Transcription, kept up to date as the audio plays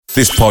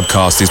This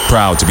podcast is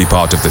proud to be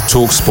part of the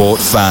TalkSport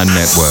Fan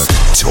Network.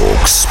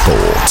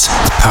 TalkSport.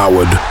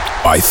 Powered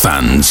by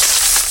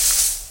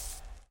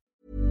fans.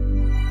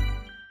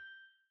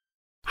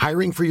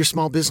 Hiring for your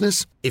small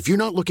business? If you're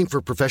not looking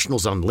for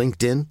professionals on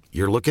LinkedIn,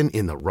 you're looking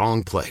in the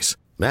wrong place.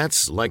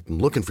 That's like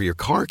looking for your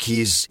car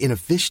keys in a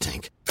fish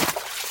tank.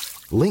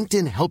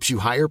 LinkedIn helps you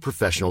hire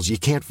professionals you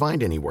can't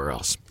find anywhere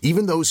else,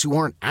 even those who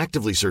aren't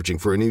actively searching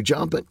for a new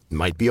job but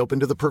might be open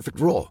to the perfect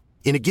role.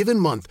 In a given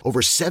month,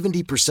 over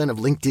 70% of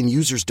LinkedIn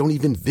users don't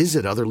even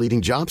visit other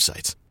leading job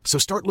sites. So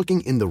start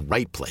looking in the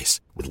right place.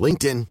 With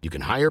LinkedIn, you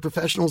can hire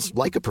professionals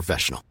like a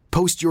professional.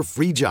 Post your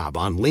free job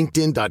on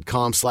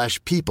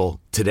linkedin.com/people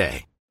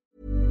today.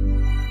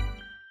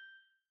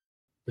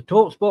 The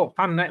TalkSport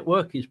Fan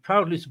Network is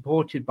proudly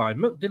supported by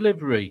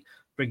McDelivery,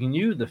 bringing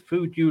you the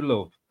food you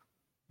love.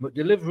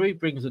 McDelivery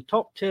brings a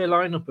top-tier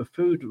lineup of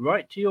food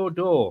right to your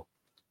door.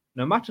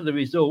 No matter the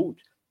result,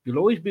 you'll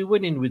always be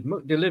winning with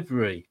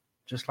McDelivery.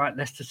 Just like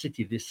Leicester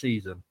City this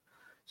season.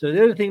 So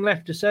the only thing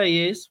left to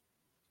say is,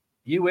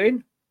 you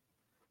win.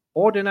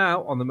 Order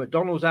now on the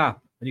McDonald's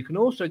app, and you can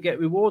also get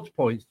rewards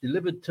points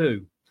delivered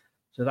too.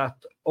 So that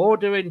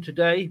ordering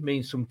today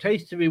means some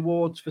tasty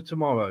rewards for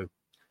tomorrow.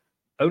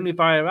 Only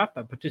via app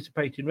at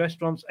participating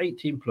restaurants,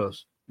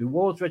 18+.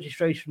 Rewards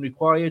registration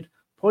required.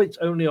 Points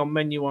only on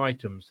menu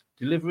items.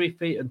 Delivery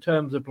fee and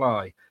terms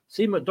apply.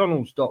 See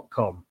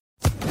mcdonalds.com.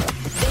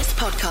 This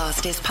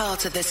podcast is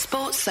part of the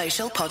Sports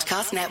Social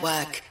Podcast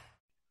Network.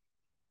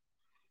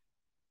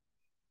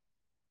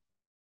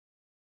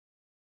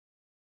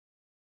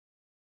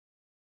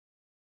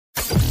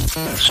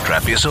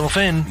 Strap yourself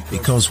in,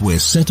 because we're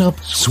set up,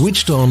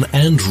 switched on,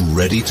 and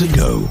ready to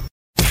go.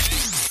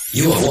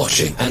 You are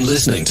watching and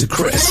listening to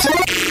Chris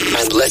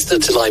and Leicester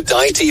Till I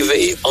Die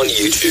TV on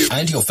YouTube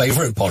and your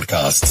favourite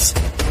podcasts.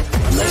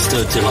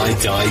 Leicester Till I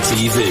Die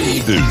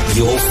TV,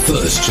 your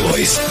first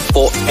choice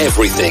for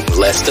everything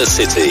Leicester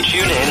City.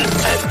 Tune in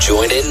and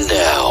join in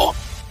now.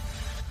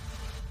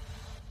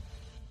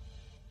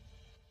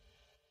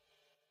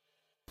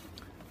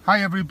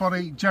 Hi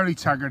everybody, Jerry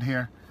Taggart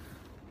here.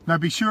 Now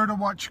be sure to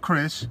watch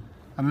Chris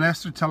and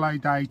Leicester Till I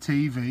Die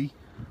TV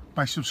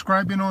by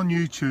subscribing on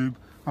YouTube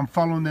and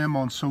following them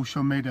on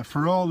social media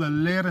for all the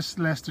latest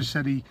Leicester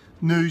City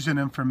news and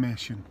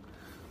information.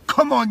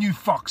 Come on, you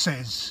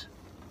foxes!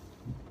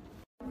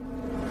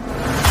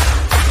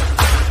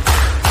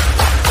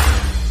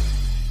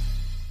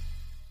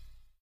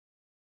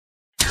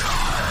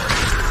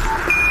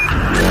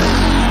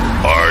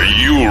 Are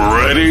you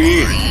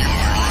ready?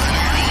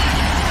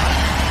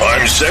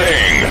 I'm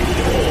saying,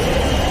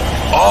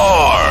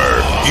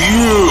 are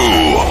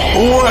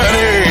you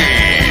ready?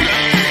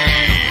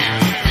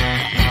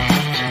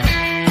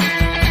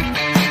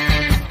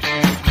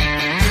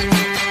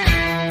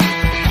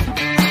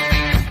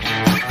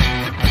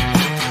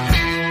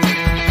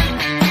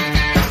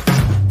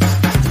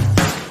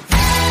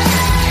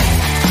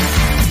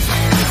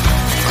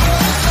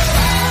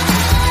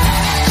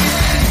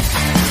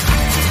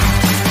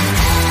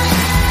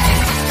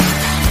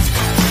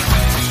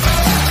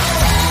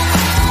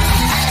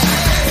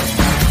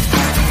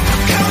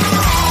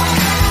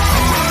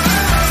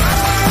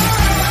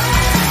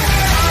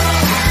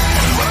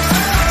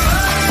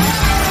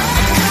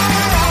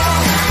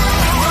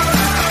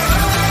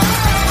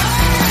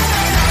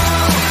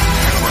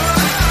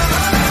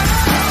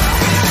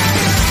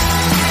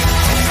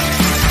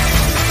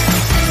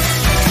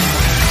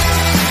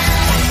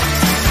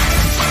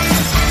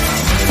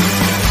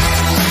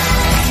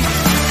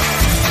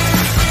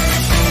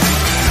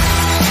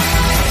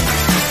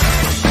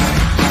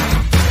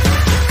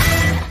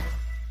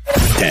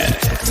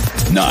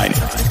 Nine,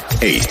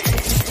 8,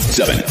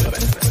 7,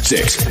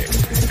 6,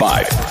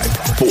 5,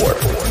 4,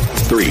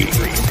 3,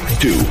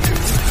 2,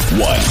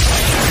 1.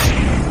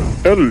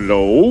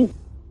 Hello.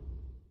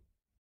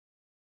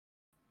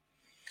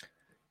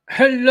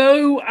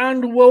 Hello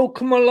and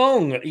welcome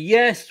along.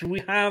 Yes,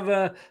 we have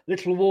a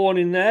little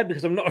warning there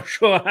because I'm not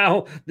sure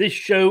how this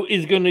show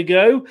is going to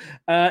go.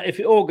 If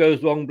it all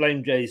goes wrong,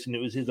 blame Jason. It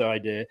was his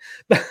idea.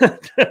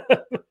 But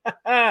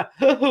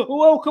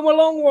welcome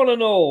along, one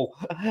and all.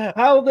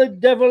 How the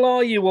devil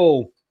are you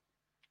all?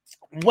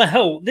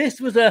 Well,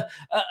 this was a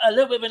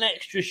little bit of an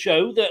extra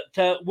show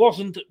that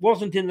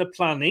wasn't in the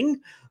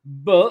planning,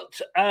 but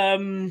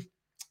I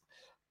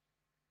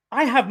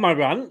have my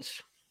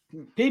rants.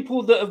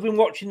 People that have been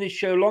watching this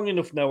show long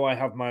enough know I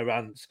have my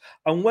rants.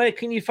 And where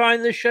can you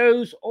find the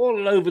shows?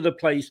 All over the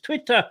place.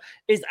 Twitter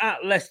is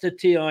at Leicester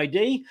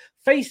TID.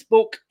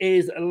 Facebook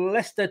is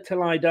Leicester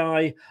Till I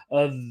Die,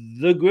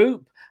 the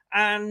group.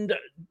 And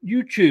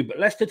YouTube,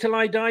 Leicester Till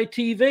I Die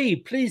TV.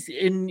 Please,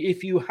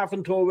 if you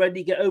haven't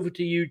already, get over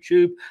to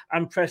YouTube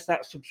and press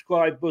that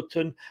subscribe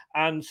button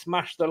and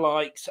smash the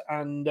likes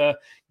and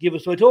give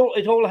us. So it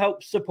all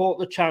helps support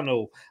the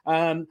channel.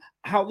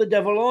 How the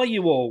devil are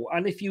you all?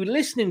 And if you're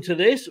listening to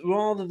this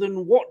rather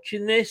than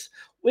watching this,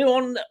 we're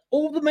on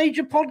all the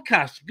major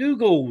podcasts: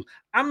 Google,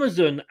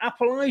 Amazon,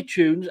 Apple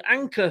iTunes,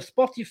 Anchor,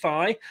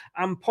 Spotify,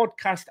 and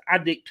Podcast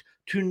Addict,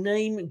 to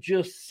name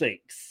just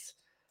 6.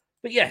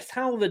 But yes,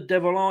 how the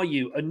devil are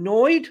you?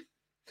 Annoyed?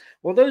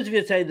 Well, those of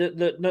you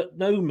that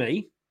know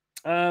me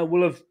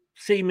will have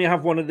seen me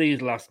have one of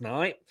these last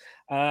night.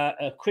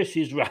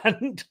 Chris's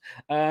rant.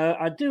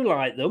 I do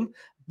like them,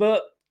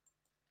 but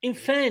in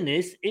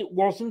fairness, it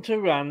wasn't a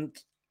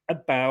rant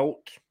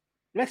about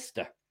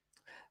Leicester.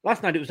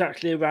 Last night it was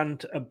actually a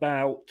rant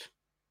about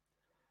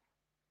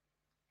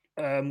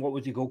what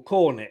was he called?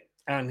 Cornet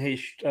and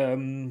his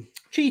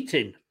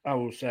cheating, I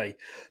will say.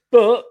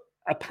 But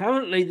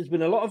apparently there's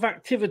been a lot of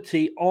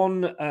activity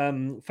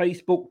on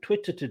Facebook,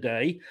 Twitter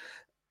today.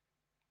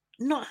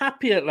 Not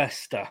happy at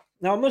Leicester.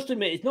 Now, I must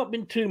admit, it's not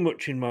been too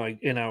much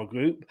in our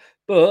group,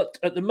 but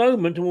at the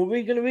moment, and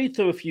we're going to read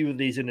through a few of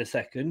these in a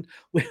second,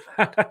 we've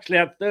actually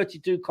had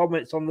 32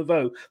 comments on the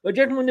vote. But a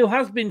gentleman who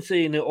has been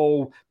seeing it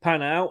all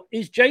pan out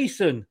is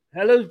Jason.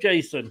 Hello,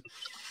 Jason.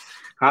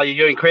 How are you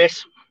doing,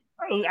 Chris?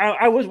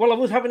 I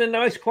was having a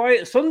nice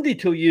quiet Sunday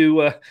till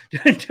you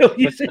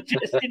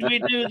suggested we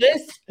do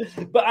this,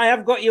 but I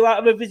have got you out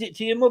of a visit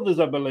to your mother's,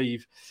 I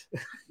believe.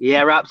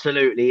 Yeah,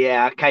 absolutely.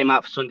 Yeah, I came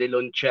out for Sunday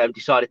lunch,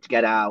 decided to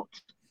get out.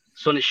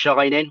 Sun is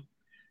shining.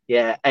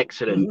 Yeah,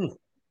 excellent.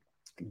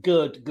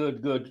 Good.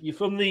 You're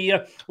from the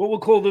what we'll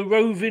call the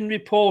roving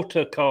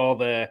reporter car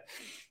there.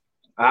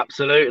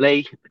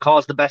 Absolutely, the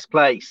car's the best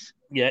place.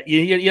 Yeah,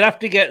 you'll have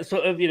to get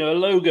sort of, a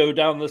logo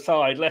down the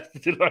side, Leicester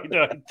Till I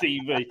Die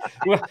TV.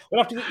 We'll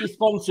have to get you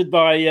sponsored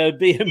by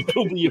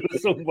BMW or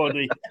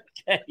somebody.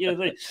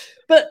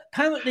 But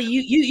apparently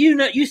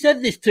you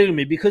said this to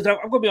me, because I'm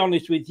going to be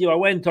honest with you. I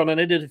went on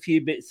and I did a few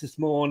bits this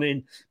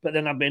morning, but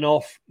then I've been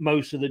off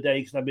most of the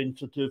day because I've been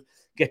sort of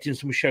getting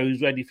some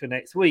shows ready for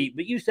next week.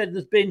 But you said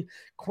there's been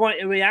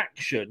quite a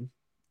reaction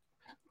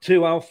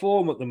to our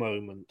form at the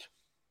moment.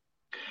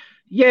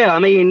 Yeah, I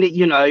mean,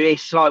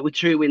 it's like with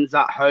 2 wins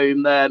at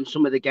home,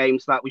 some of the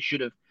games that we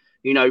should have,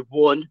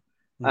 won.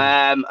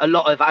 A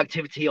lot of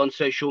activity on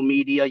social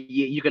media.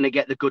 You're going to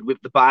get the good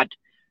with the bad.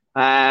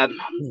 A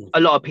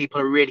lot of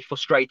people are really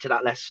frustrated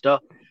at Leicester.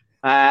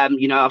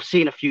 I've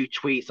seen a few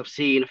tweets. I've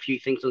seen a few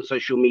things on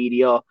social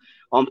media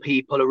on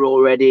people who are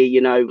already,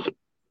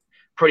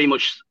 pretty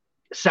much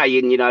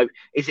saying,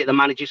 is it the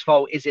manager's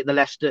fault? Is it the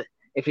Leicester?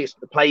 If it's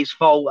the players'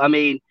 fault? I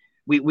mean,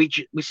 we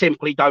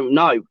simply don't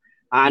know.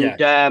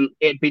 And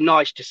it'd be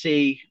nice to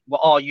see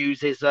what our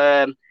users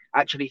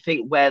actually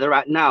think, where they're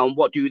at now, and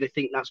what do they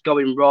think that's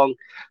going wrong.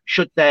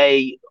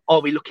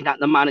 Are we looking at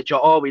the manager?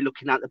 Are we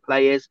looking at the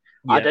players?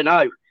 Yeah. I don't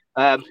know.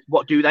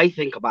 What do they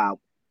think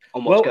about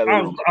on what's going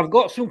on? I've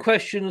got some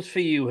questions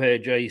for you here,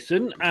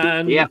 Jason.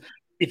 And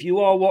if you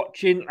are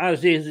watching,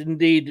 as is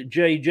indeed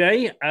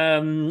JJ,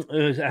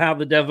 how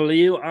the devil are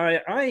you?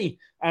 I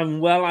am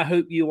well. I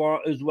hope you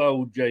are as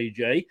well,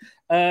 JJ.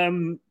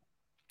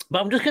 But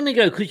I'm just going to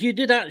go, because you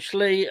did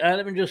actually,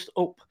 let me just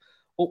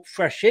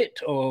freshen it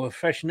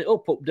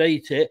up,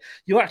 update it.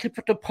 You actually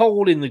put a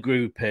poll in the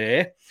group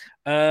here.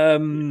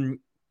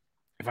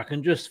 If I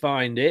can just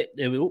find it.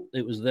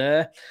 It was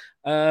there.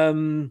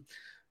 How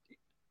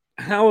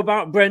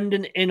about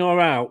Brendan in or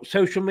out?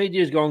 Social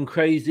media has gone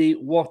crazy.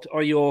 What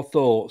are your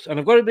thoughts? And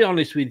I've got to be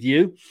honest with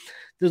you.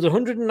 There's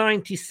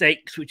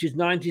 196, which is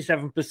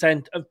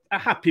 97% are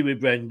happy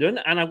with Brendan.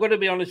 And I've got to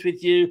be honest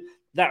with you.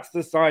 That's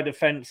the side of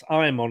fence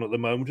I'm on at the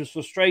moment. As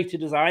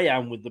frustrated as I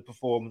am with the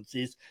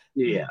performances,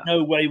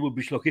 no way would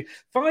be looking.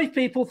 5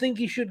 people think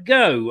he should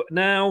go.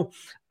 Now,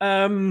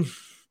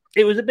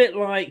 it was a bit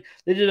like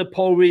they did a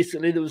poll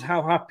recently that was,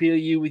 how happy are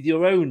you with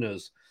your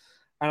owners?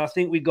 And I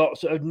think we got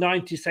sort of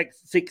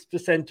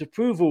 96%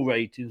 approval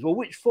ratings. Well,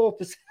 which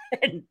 4%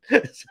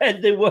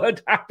 said they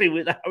weren't happy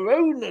with our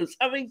owners?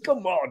 I mean,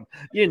 come on,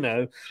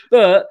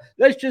 But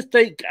let's just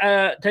take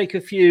a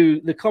few.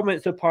 The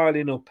comments are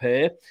piling up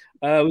here.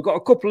 We've got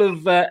a couple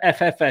of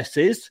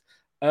FFSs.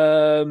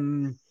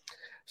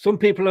 Some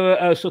people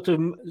are sort of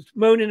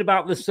moaning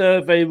about the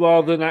survey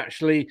rather than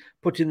actually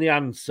putting the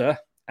answer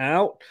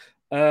out.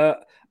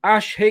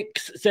 Ash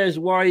Hicks says,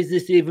 why is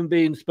this even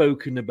being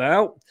spoken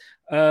about?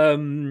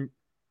 But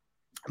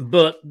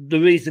the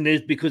reason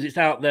is because it's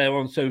out there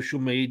on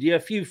social media. A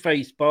few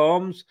face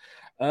palms.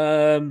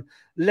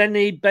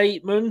 Lenny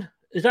Bateman,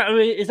 is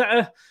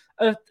that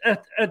a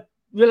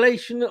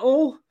relation at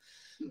all?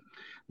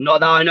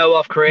 Not that I know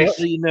of, Chris.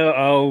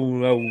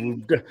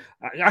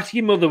 Ask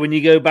your mother when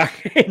you go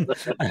back in.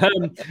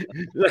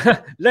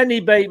 Lenny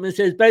Bateman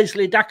says,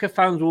 basically, Daka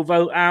fans will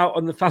vote out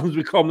and the fans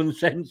with common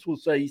sense will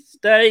say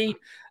stay.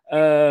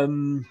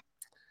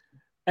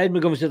 Ed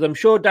Montgomery says, I'm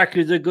sure Daka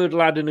is a good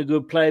lad and a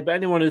good player, but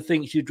anyone who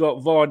thinks you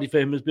drop Vardy for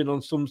him has been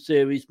on some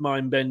serious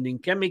mind-bending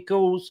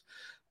chemicals.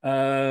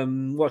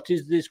 What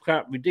is this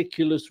crap?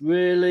 Ridiculous,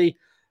 really?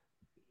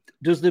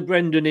 Does the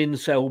Brendan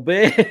incel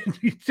beer?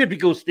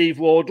 Typical Steve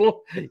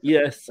Wardle.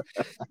 Yes.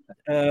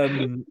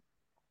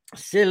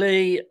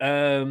 Silly.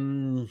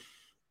 Simon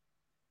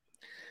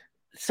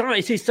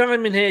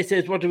here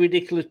says, what a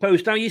ridiculous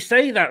post. Now, you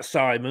say that,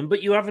 Simon,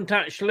 but you haven't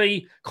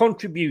actually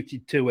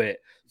contributed to it.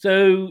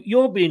 So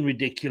you're being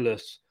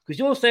ridiculous because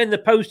you're saying the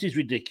post is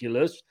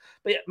ridiculous,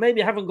 but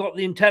maybe haven't got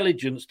the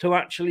intelligence to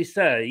actually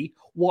say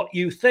what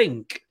you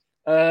think.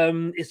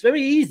 It's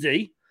very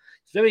easy.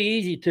 it's very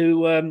easy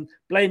to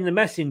blame the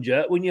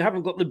messenger when you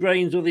haven't got the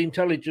brains or the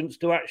intelligence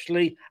to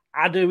actually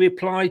add a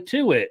reply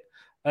to it.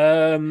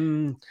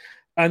 And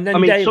then I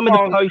mean,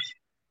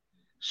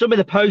 some of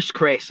the posts,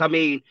 Chris, I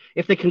mean,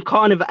 if they can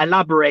kind of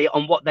elaborate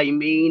on what they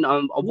mean,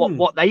 on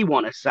what they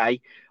want to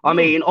say. I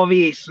mean,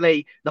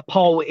 obviously, the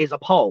poll is a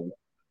poll.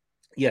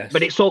 Yes.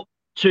 But it's up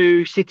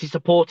to City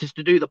supporters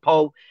to do the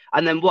poll,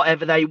 and then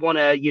whatever they want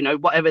to,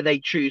 whatever they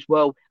choose,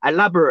 well,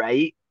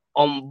 elaborate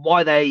on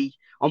what they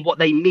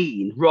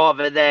mean,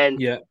 rather than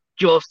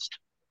just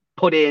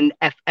put in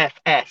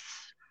FFS.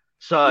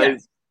 So,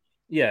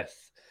 yes.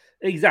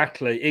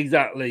 Exactly.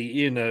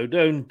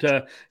 Don't.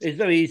 It's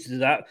very easy to do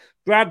that.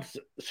 Brad's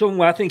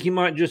somewhere. I think he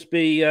might just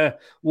be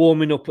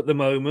warming up at the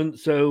moment,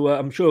 so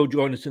I'm sure he'll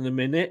join us in a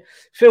minute.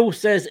 Phil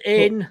says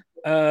Ed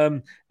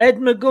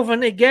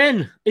McGovern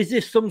again. Is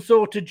this some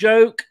sort of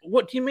joke?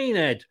 What do you mean,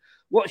 Ed?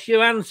 What's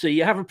your answer?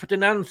 You haven't put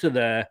an answer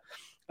there.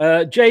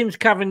 James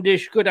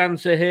Cavendish, good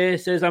answer here,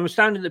 says, I'm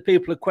astounded that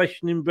people are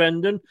questioning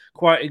Brendan.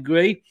 Quite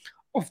agree.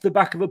 Off the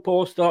back of a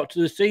poor start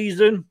to the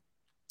season.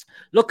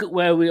 Look at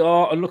where we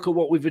are and look at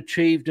what we've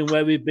achieved and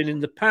where we've been in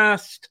the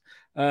past.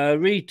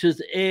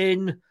 Rita's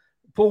in.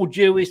 Paul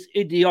Jewis,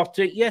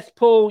 idiotic. Yes,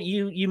 Paul,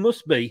 you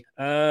must be.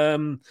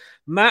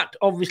 Matt,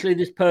 obviously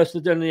this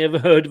person has only ever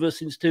heard of us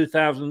since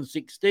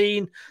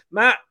 2016.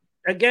 Matt,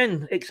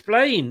 again,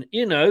 explain,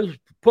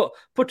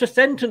 put a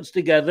sentence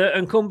together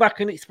and come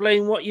back and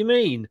explain what you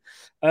mean.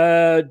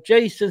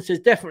 Jason says,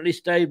 definitely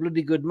stay,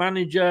 bloody good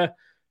manager.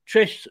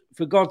 Trish,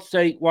 for God's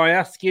sake, why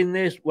asking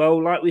this?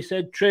 Well, like we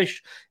said, Trish,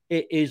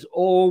 it is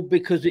all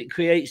because it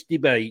creates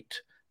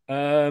debate.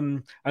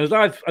 And as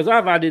I've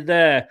added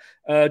there,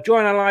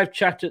 join our live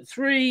chat at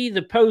 3.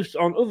 The posts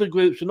on other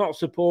groups are not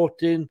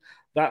supporting.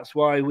 That's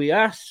why we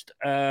asked.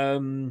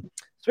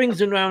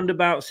 Swings and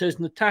roundabouts, says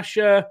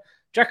Natasha.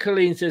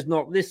 Jacqueline says,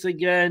 not this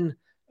again.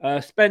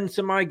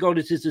 Spencer, my God,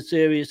 this is a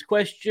serious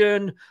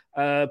question.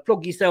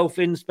 Plug yourself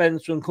in,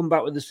 Spencer, and come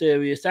back with a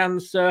serious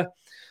answer.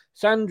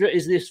 Sandra,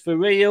 is this for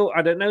real?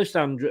 I don't know,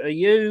 Sandra. Are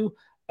you?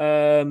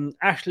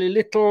 Ashley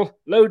Little,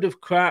 load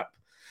of crap.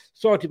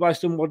 Sorted by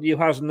somebody who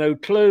has no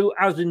clue,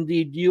 as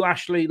indeed you,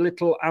 Ashley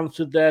Little,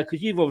 answered there,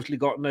 because you've obviously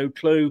got no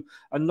clue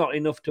and not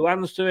enough to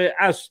answer it,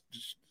 as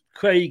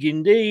Craig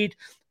indeed.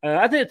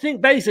 I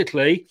think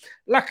basically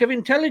lack of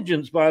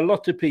intelligence by a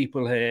lot of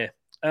people here.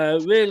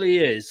 Really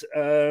is.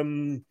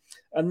 And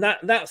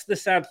that's the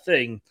sad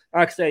thing.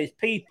 Like I say, it's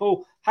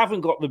people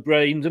haven't got the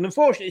brains. And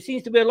unfortunately, it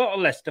seems to be a lot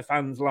of Leicester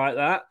fans like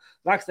that.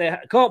 Like I say,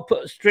 can't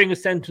put a string of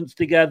sentence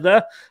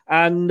together.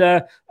 And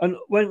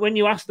when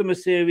you ask them a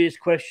serious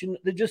question,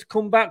 they just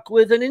come back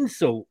with an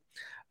insult.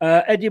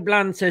 Eddie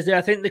Bland says,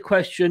 I think the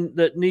question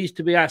that needs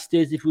to be asked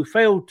is, if we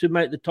fail to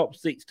make the top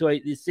 6 to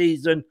 8 this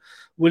season,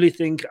 will he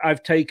think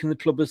I've taken the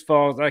club as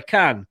far as I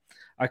can?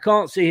 I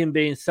can't see him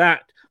being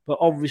sacked, but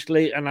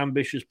obviously an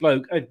ambitious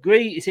bloke.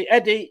 Agree. You see,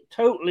 Eddie,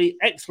 totally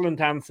excellent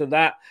answer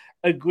that.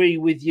 Agree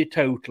with you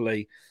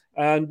totally.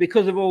 And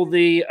because of all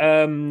the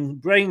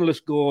brainless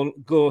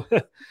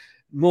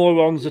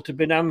morons that have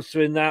been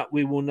answering that,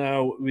 we will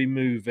now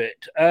remove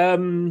it.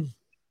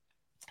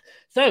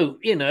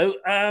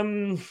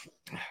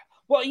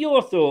 What are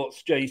your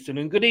thoughts, Jason?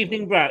 And good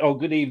evening, Brad. Oh,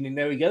 good evening.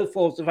 There we go.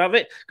 Force of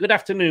habit. Good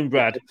afternoon,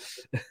 Brad.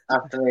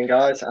 Afternoon,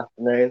 guys.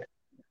 Afternoon.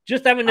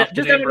 Just having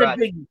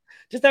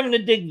a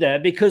dig there,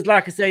 because,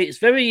 like I say, it's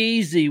very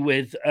easy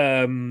with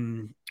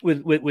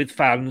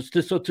fans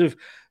to sort of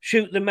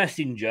shoot the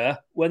messenger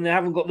when they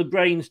haven't got the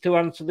brains to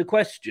answer the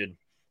question,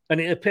 and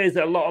it appears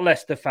that a lot of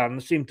Leicester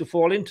fans seem to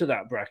fall into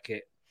that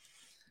bracket.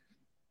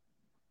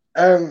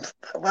 Well,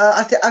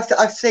 I think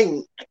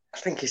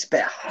it's a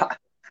bit.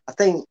 I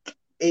think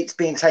it's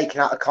being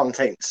taken out of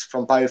context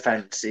from both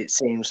ends. It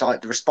seems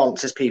like the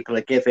responses people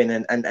are giving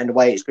and the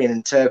way it's being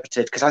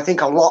interpreted. Because I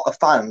think a lot of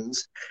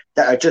fans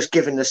that are just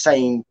giving the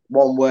same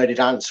one-worded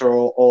answer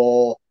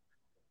or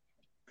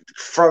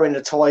throwing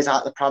the toys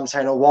out the pram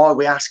saying, why are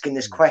we asking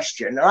this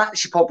question? They're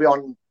actually probably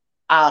on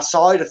our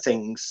side of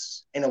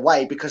things in a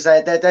way, because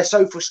they're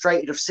so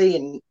frustrated of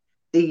seeing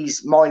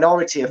these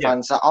minority of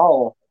fans that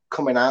are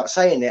coming out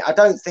saying it. I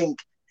don't think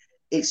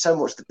it's so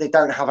much that they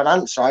don't have an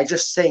answer. I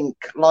just think,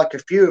 like a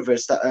few of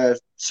us that are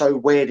so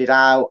weirded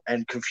out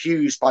and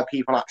confused by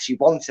people actually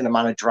wanting a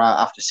manager out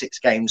after 6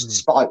 games,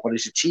 despite what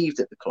he's achieved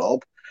at the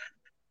club,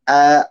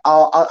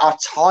 are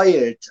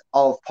tired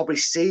of probably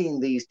seeing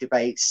these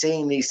debates,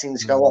 seeing these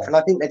things go off, and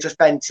I think they're just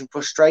bent in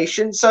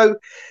frustration. So,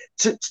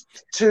 to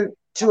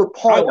a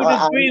point,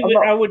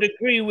 I would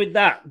agree with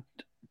that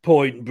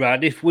point,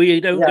 Brad. If we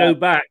don't go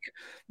back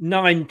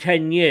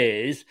 9-10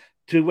 years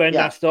to when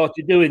I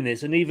started doing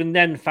this, and even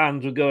then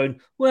fans were going,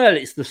 well,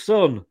 it's the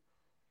Sun.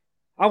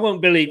 I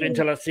won't believe it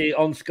until I see it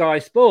on Sky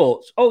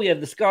Sports. Oh, yeah,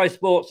 the Sky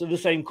Sports are the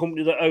same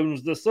company that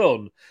owns the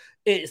Sun.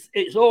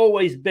 It's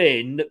always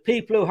been that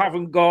people who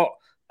haven't got,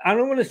 I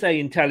don't want to say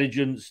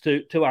intelligence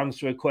to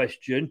answer a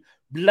question,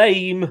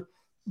 blame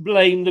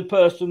the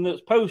person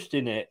that's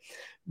posting it.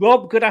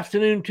 Rob, good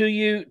afternoon to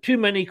you. Too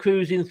many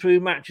cruising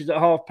through matches at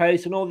half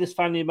pace, and all this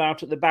fanning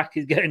about at the back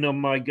is getting on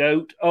my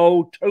goat.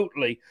 Oh,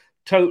 totally.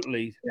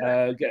 Totally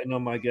getting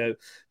on my go.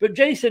 But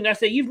Jason, I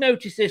say you've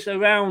noticed this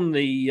around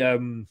the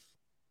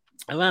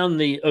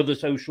other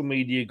social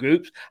media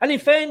groups. And in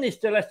fairness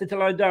to Leicester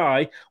Till I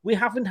Die, we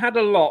haven't had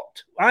a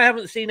lot. I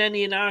haven't seen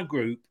any in our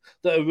group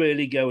that are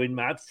really going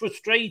mad.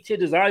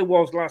 Frustrated as I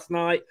was last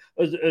night,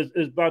 as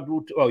Brad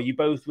will... you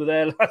both were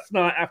there last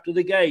night after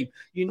the game.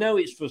 You know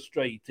it's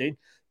frustrating.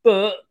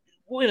 But,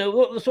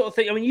 what the sort of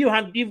thing... I mean,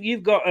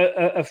 you've got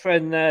a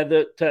friend there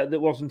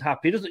that wasn't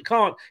happy.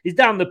 He's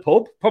down the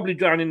pub, probably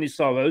drowning his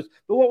sorrows.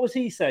 But what was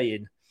he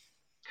saying?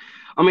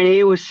 I mean,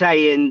 he was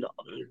saying,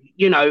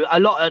 a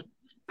lot of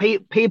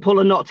people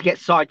are not to get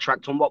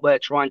sidetracked on what we're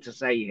trying to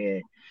say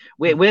here.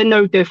 We're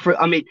no different.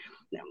 I mean,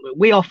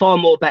 we are far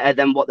more better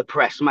than what the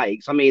press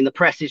makes. I mean, the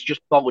press is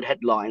just bold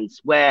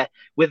headlines, where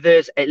with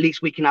us, at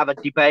least we can have a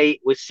debate,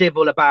 we're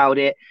civil about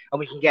it, and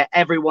we can get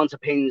everyone's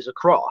opinions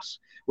across.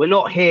 We're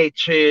not here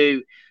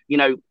to,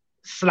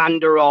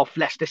 slander off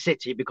Leicester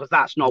City, because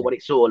that's not what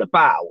it's all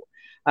about.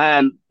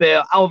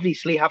 But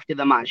obviously after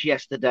the match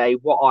yesterday,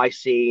 what I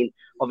seen,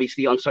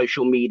 obviously on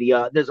social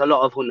media, there's a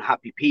lot of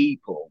unhappy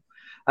people.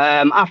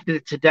 After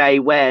today,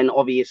 when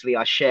obviously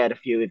I shared a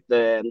few of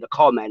the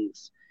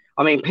comments,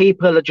 I mean,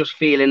 people are just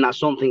feeling that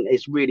something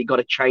is really got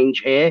to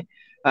change here,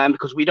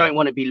 because we don't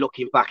want to be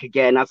looking back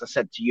again. As I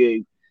said to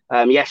you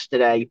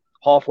yesterday,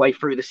 halfway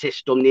through the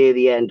system, near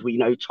the end, we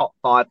top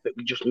 5, but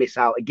we just miss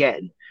out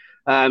again.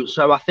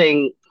 So I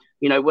think,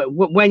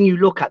 when you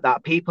look at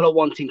that, people are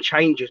wanting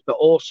changes, but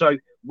also,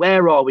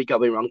 where are we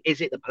going wrong?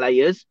 Is it the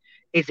players?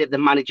 Is it the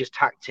manager's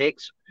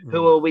tactics?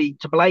 Who are we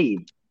to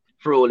blame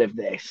for all of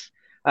this?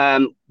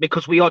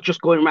 Because we are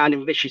just going around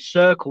in vicious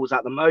circles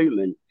at the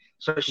moment.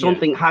 So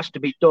something has to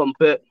be done.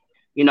 But,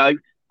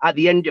 at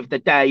the end of the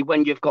day,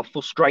 when you've got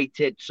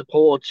frustrated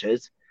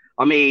supporters,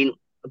 I mean,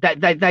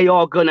 they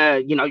are going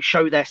to,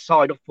 show their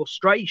side of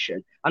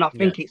frustration. And I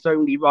think it's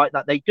only right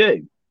that they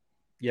do.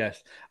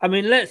 Yes. I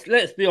mean,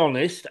 let's be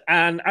honest.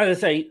 And as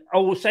I say, I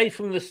will say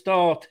from the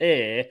start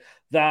here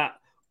that,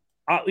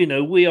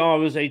 we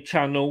are as a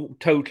channel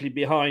totally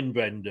behind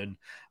Brendan.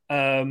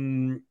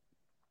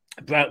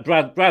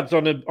 Brad's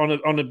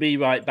on a be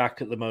right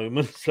back at the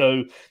moment,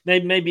 so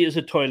maybe it's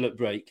a toilet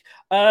break.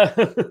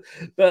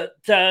 But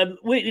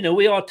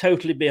we are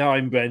totally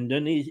behind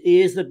Brendan.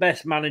 He is the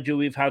best manager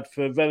we've had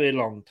for a very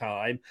long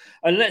time.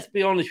 And let's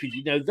be honest with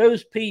you,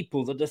 those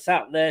people that are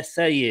sat there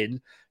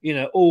saying,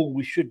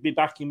 we should be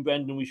backing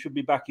Brendan, we should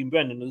be backing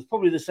Brendan. There's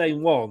probably the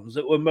same ones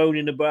that were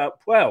moaning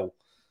about Puel.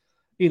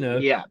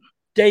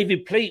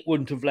 David Pleat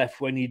wouldn't have left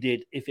when he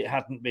did if it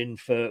hadn't been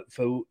for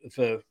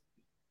the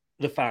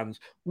fans.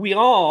 We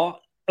are,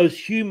 as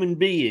human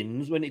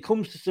beings, when it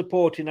comes to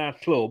supporting our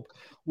club,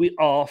 we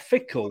are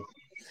fickle.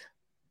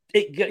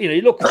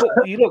 You look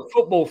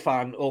football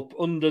fan up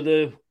under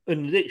the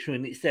dictionary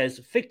and it says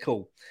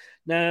fickle.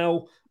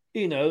 Now,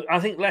 I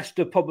think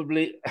Leicester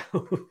probably a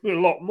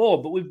lot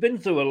more, but we've been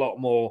through a lot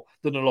more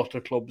than a lot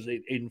of clubs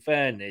in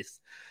fairness.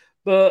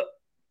 But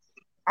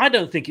I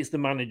don't think it's the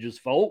manager's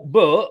fault,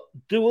 but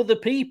do other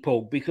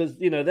people, because,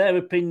 their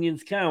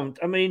opinions count.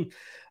 I mean,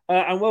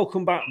 and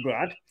welcome back,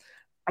 Brad.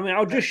 I mean,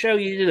 I'll just show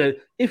you,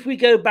 if we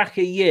go back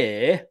a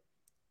year,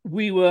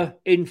 we were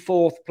in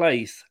 4th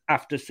place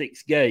after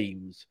 6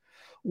 games.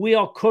 We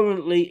are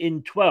currently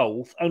in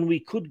 12th, and we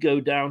could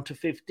go down to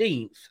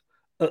 15th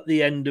at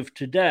the end of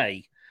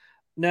today.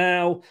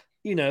 Now,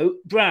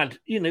 Brad,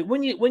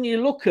 when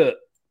you look at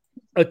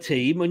a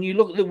team and you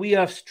look that we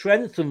have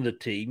strengthened the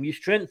team, you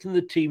strengthen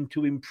the team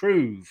to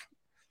improve.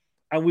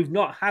 And we've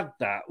not had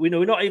that.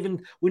 We're not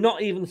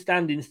even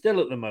standing still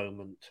at the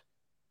moment.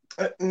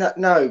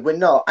 No, we're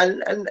not,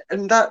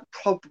 and that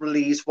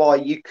probably is why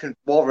you can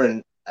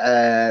warrant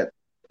an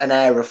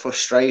air of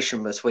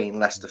frustration between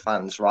Leicester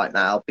fans right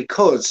now,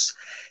 because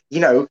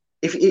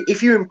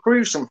if you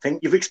improve something,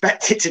 you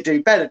expect it to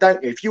do better,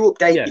 don't you? If you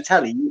update your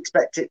telly, you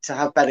expect it to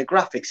have better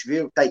graphics. If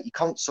you update your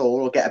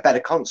console or get a better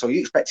console, you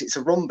expect it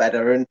to run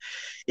better. And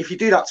if you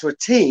do that to a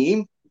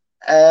team,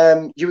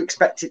 you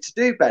expect it to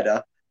do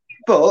better.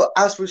 But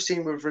as we've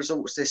seen with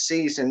results this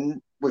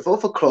season with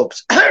other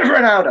clubs,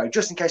 Ronaldo,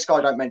 just in case Sky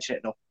don't mention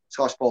it enough,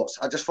 Sky Sports,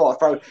 I just thought I'd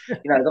throw,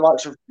 the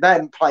likes of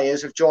them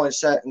players have joined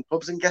certain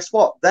clubs, and guess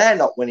what? They're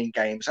not winning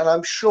games. And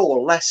I'm sure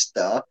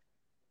Leicester,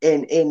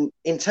 in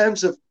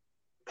terms of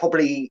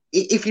probably,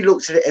 if you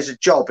looked at it as a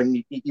job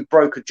and you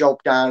broke a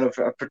job down of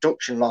a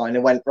production line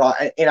and went,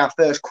 right, in our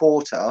first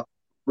quarter,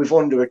 we've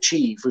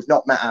underachieved, we've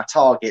not met our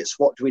targets,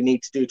 what do we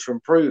need to do to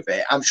improve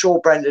it? I'm sure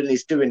Brendan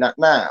is doing that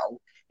now.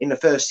 In the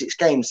first 6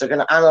 games, they're going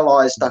to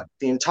analyse the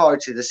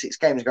entirety of the 6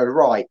 games and go,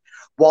 right,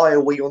 why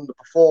are we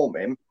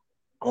underperforming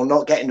or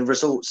not getting the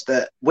results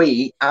that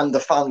we and the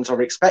fans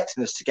are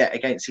expecting us to get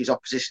against these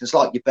oppositions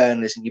like your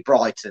Burnleys and your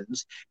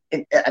Brightons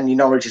and your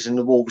Norwiches and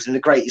the Wolves, in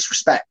the greatest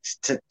respect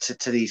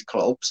to these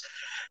clubs,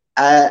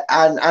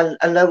 and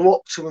they'll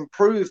look to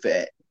improve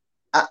it.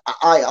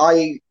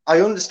 I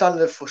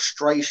understand the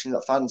frustration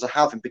that fans are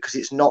having because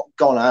it's not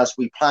gone as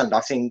we planned.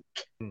 I think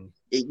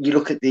you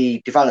look at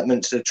the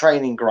developments of the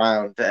training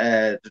ground,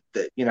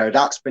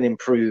 that's been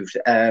improved.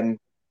 The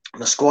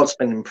squad's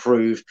been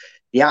improved.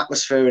 the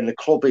atmosphere in the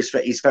club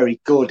is very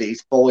good.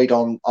 It's buoyed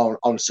on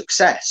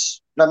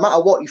success. No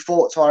matter what you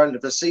thought to our end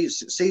of the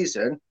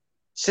season,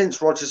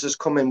 since Rodgers has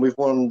come in, we've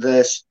won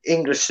the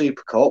English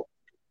Super Cup,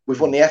 we've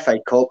won the FA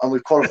Cup, and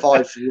we've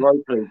qualified for the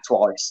Europa League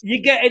twice.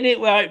 You're getting it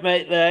right,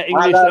 mate. There,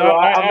 English. I know,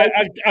 right?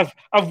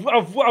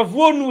 I've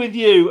won with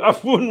you.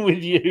 I've won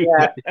with you.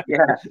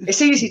 Yeah.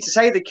 It's easy to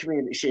say the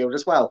Community Shield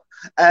as well,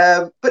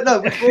 but no,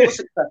 we brought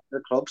success to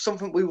the club.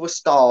 Something we were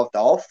starved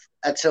of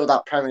until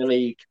that Premier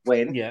League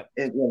win. Yeah,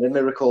 the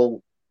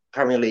miracle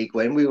Premier League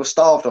win. We were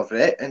starved of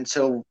it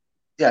until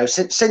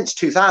since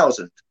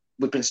 2000.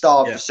 We've been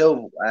starved for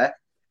silverware.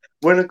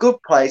 We're in a good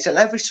place, and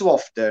every so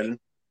often,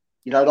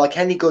 like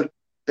any good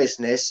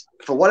business,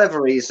 for whatever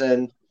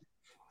reason,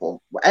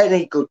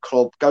 any good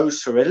club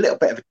goes through a little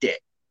bit of a dip.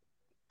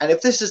 And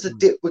if this is the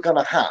dip we're going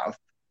to have,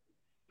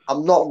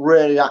 I'm not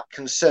really that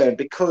concerned,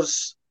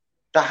 because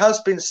there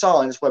has been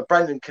signs where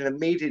Brendan can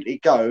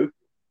immediately go,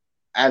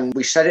 and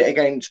we said it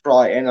against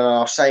Brighton, and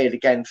I'll say it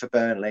again for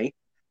Burnley,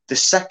 the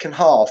second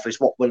half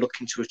is what we're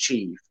looking to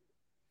achieve.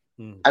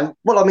 And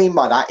what I mean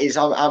by that is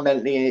I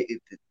meant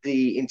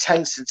the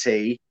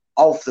intensity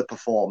of the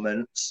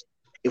performance.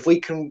 If we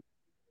can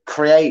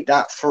create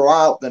that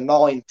throughout the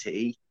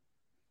 90,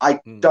 I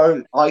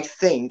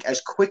think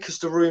as quick as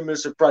the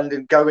rumours of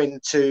Brendan going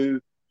to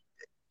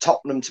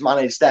Tottenham to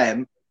manage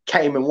them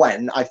came and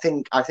went, I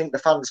think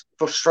the fans'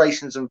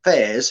 frustrations and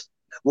fears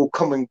will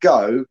come and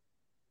go.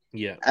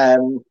 Yeah.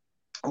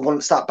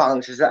 Once that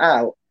balances it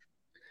out.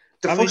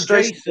 The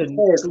frustrations and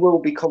fears will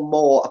become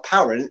more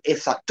apparent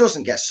if that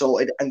doesn't get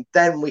sorted, and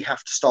then we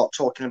have to start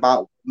talking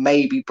about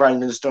maybe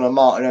Brendan's done a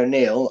Martin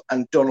O'Neill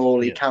and done all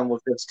he can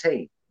with this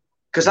team.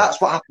 Because that's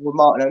what happened with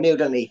Martin O'Neill,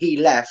 didn't he? He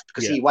left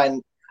because he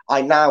went,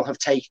 I now have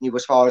taken you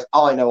as far as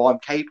I know I'm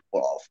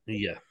capable of.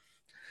 Yeah.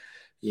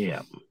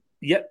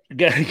 Yep.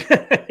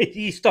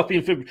 He's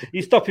stopping for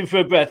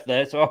a breath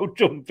there, so I'll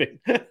jump in.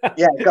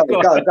 Yeah, go.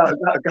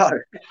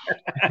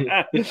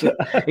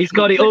 He's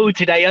got it all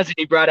today, hasn't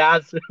he, Brad?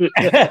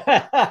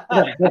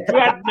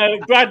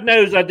 Brad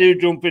knows I do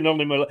jump in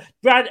on him a lot.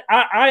 Brad,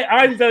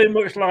 I'm very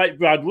much like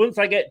Brad. Once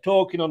I get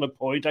talking on a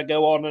point, I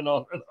go on and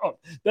on and on.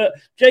 But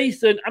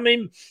Jason, I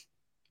mean,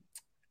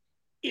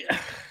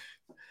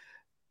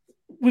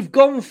 we've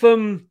gone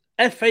from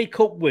FA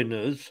Cup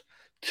winners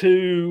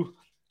to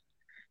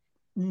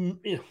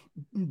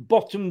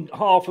bottom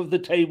half of the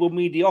table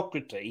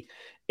mediocrity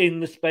in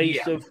the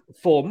space of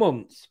 4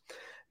 months.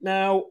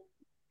 Now,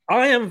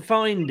 I am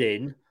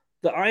finding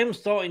that I am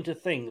starting to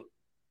think,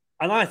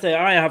 and I say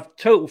I have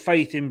total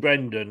faith in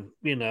Brendan.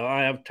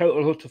 I have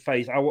total utter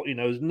faith.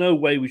 There's no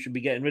way we should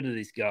be getting rid of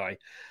this guy,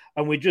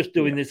 and we're just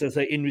doing this, as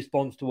I say, in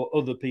response to what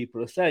other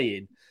people are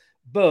saying.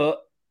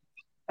 But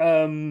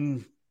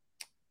and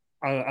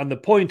the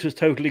point has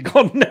totally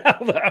gone now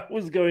that I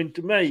was going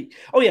to make.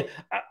 Oh, yeah,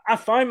 I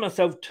find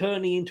myself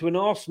turning into an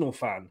Arsenal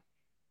fan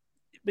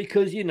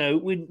because,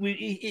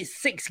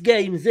 it's 6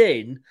 games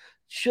in.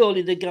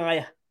 Surely the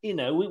guy,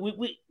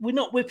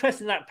 we're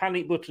pressing that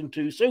panic button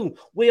too soon.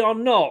 We are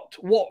not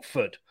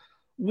Watford.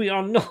 We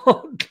are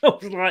not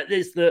clubs like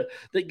this that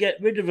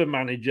get rid of a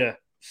manager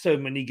so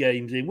many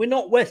games in. We're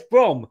not West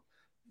Brom,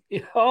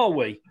 are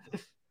we?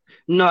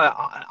 No,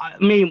 I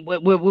mean,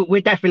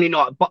 we're definitely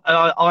not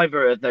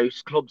either of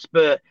those clubs.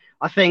 But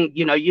I think,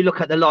 you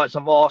look at the likes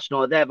of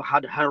Arsenal, they've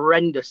had a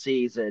horrendous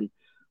season.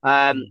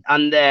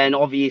 And then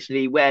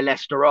obviously where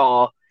Leicester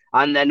are,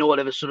 and then all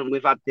of a sudden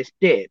we've had this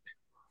dip.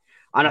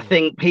 And I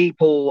think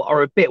people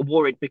are a bit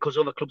worried because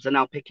other clubs are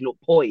now picking up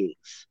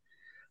points,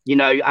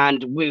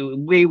 and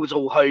we was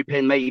all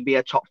hoping maybe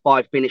a top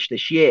 5 finish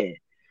this year.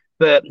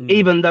 But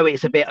even though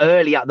it's a bit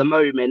early at the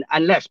moment,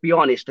 and let's be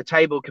honest, the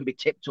table can be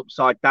tipped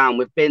upside down.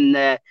 We've been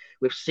there.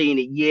 We've seen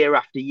it year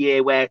after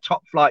year where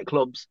top flight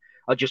clubs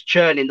are just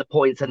churning the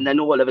points, and then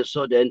all of a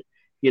sudden,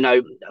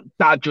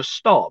 that just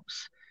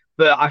stops.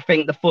 But I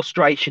think the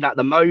frustration at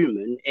the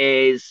moment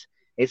is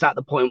at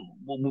the point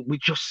we're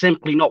just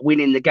simply not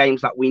winning the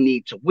games that we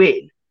need to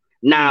win.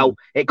 Now,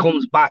 it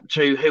comes back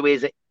to who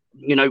is it?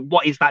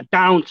 What is that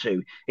down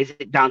to? Is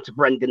it down to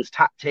Brendan's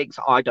tactics?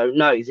 I don't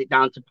know. Is it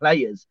down to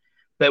players?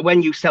 But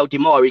when you sell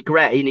Demarai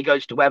Gray and he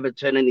goes to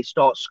Everton and he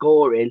starts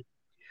scoring,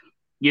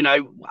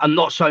 I'm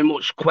not so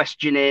much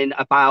questioning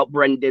about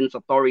Brendan's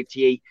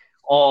authority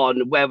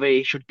on whether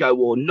he should go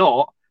or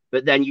not.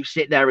 But then you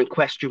sit there and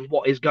question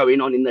what is going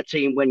on in the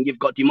team when you've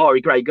got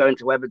Demarai Gray going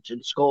to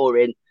Everton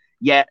scoring,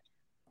 yet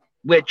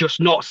we're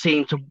just not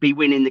seen to be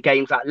winning the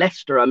games at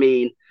Leicester. I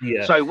mean,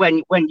 so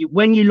when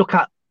you look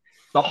at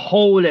the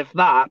whole of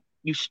that,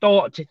 you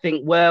start to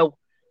think, well,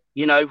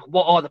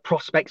 what are the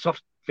prospects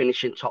of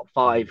finishing top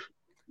 5?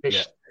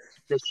 This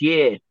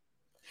year.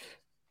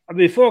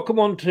 Before I come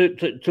on to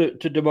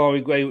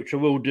Demarai Gray, which I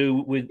will do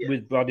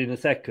with Brad in a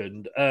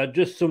second,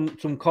 just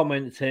some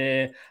comments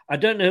here. I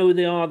don't know who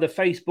they are. The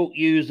Facebook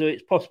user,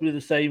 it's possibly the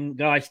same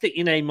guy. Stick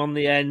your name on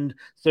the end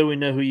so we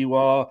know who you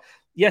are.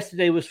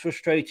 Yesterday was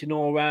frustrating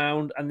all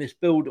round, and this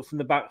build-up from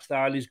the back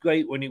style is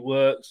great when it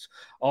works.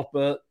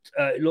 But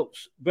it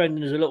looks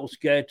Brendan is a little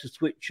scared to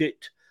switch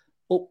it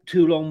up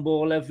too long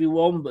ball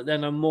everyone, but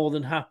then I'm more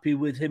than happy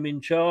with him in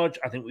charge.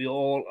 I think we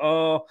all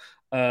are.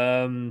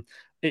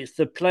 It's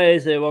the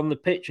players that are on the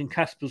pitch, and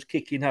Casper's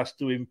kicking has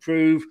to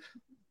improve.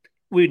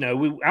 We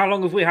know how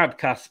long have we had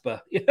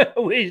Casper?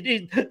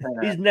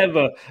 He's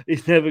never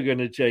going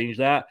to change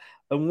that.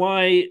 And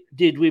why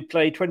did we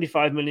play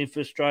 25 million for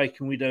a strike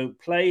and we don't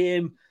play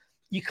him?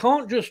 You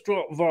can't just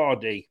drop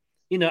Vardy.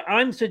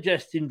 I'm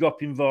suggesting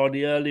dropping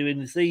Vardy earlier in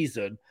the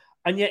season,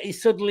 and yet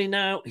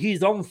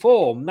he's on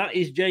form. That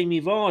is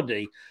Jamie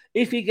Vardy.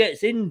 If he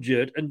gets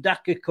injured and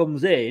Daka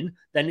comes in,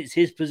 then it's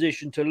his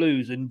position to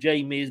lose, and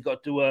Jamie's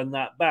got to earn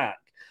that back.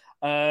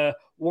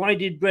 Why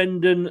did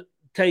Brendan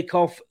take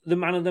off the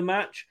man of the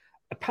match?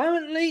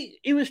 Apparently,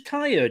 he was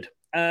tired.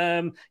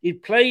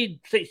 He'd played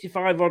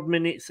 65 odd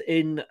minutes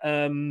in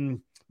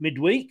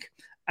midweek,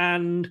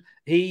 and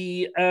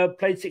he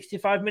played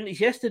 65 minutes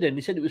yesterday. And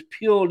he said it was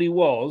purely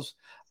that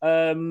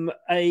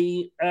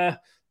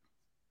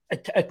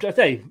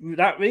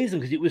reason,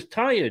 because it was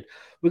tired.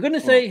 We're going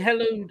to say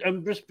hello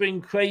and just bring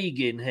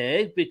Craig in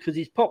here because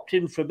he's popped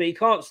in for a bit. He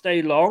can't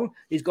stay long.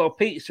 He's got a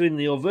pizza in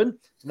the oven,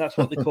 and that's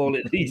what they call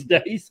it these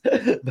days.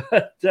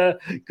 But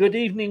good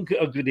evening.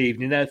 Good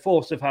evening.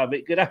 Force of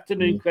habit. Good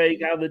afternoon,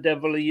 Craig. How the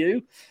devil are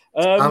you?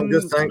 I'm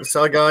good, thanks.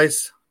 Hi,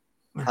 guys.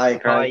 Hi,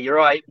 Craig. Hi, you're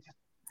right.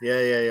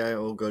 Yeah.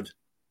 All good.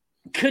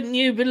 Couldn't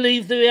you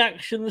believe the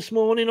reaction this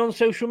morning on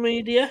social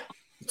media?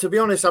 To be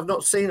honest, I've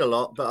not seen a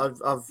lot, but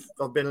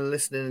I've been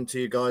listening to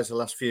you guys the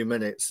last few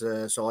minutes,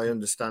 so I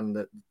understand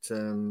that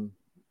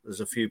there's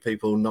a few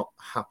people not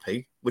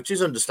happy, which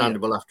is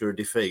understandable after a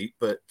defeat.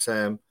 But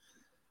I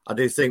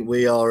do think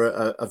we are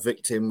a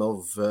victim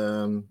of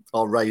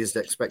our raised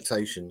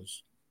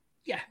expectations.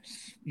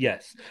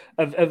 Yes,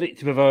 a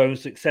victim of our own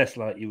success,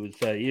 like you would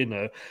say.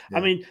 Yeah. I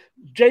mean,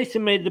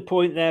 Jason made the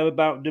point there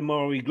about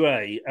Demarai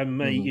Gray and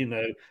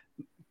me,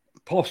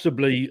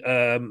 possibly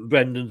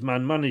Brendan's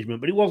man management,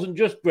 but it wasn't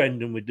just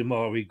Brendan with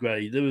Demarai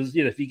Gray. There was,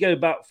 if you go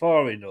back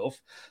far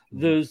enough,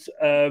 there's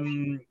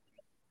 3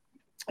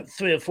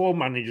 or 4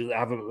 managers that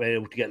haven't been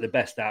able to get the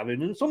best out of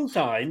him. And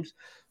sometimes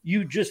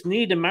you just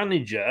need a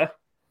manager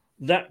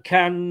that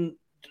can,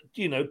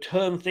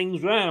 turn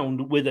things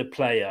round with a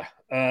player.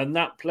 And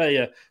that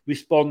player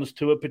responds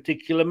to a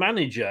particular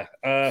manager.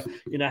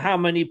 How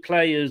many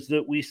players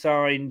that we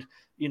signed,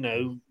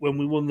 when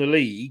we won the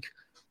league,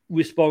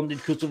 responded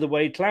because of the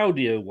way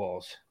Claudio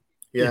was.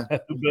 Yeah.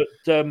 But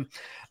I'm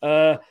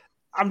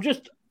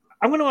going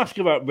to ask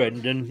you about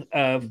Brendan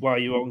while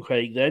you're on,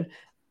 Craig, then.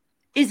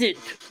 Do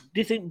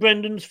you think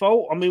Brendan's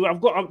fault? I mean, I've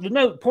got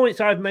the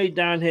points I've made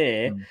down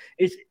here.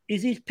 Is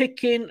he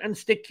picking and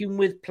sticking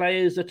with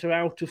players that are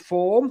out of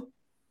form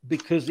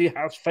because he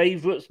has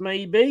favourites,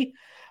 maybe?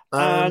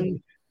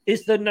 And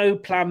is there no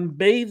plan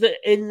B that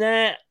in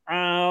there?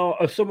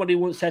 Or somebody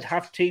once said,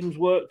 have teams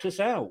worked us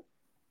out?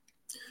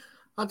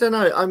 I don't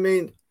know. I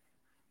mean,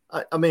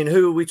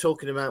 who are we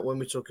talking about when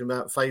we're talking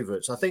about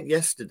favourites? I think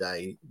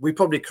yesterday we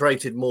probably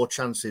created more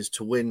chances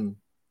to win,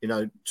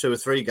 2 or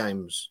 3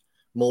 games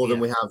more than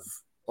we have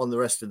on the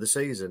rest of the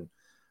season.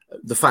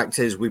 The fact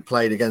is we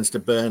played against a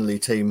Burnley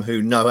team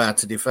who know how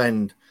to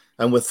defend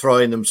and were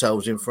throwing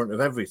themselves in front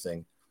of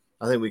everything.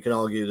 I think we can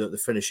argue that the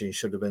finishing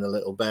should have been a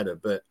little better,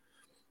 but,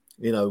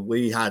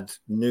 we had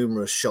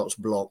numerous shots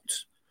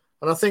blocked.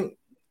 And I think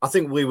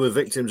we were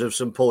victims of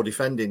some poor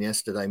defending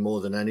yesterday more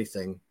than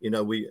anything.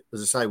 We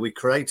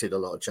created a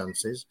lot of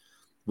chances.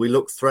 We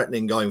looked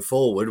threatening going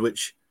forward,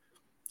 which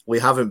we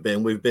haven't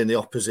been. We've been the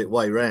opposite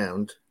way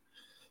round.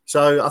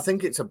 So I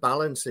think it's a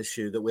balance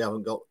issue that we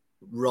haven't got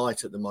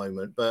right at the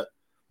moment. But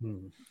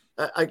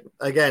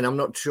again, I'm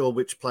not sure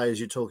which players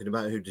you're talking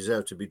about who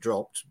deserve to be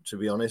dropped, to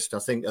be honest. I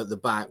think at the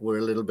back we're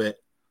a little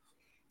bit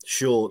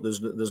short.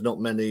 There's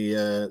not many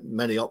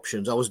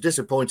options. I was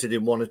disappointed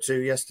in 1 or 2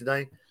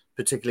 yesterday,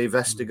 particularly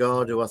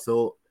Vestergaard, who I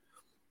thought,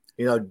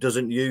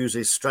 doesn't use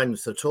his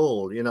strength at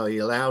all. He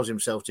allows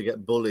himself to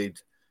get bullied.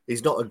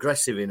 He's not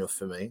aggressive enough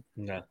for me.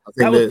 No,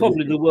 that was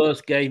probably the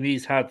worst game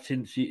he's had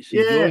since he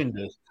joined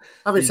us.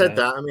 Having said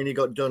that, I mean, he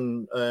got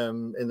done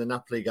in the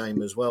Napoli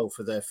game as well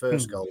for their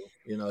first goal.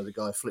 The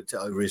guy flicked it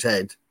over his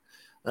head.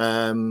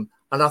 And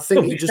I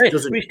think he just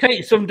doesn't... Which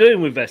takes some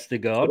doing with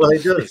Vestergaard. Well, he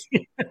does.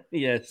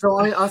 Yes. So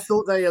I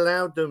thought they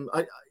allowed them...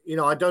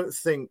 I don't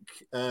think,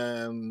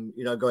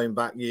 going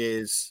back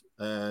years,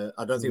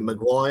 I don't think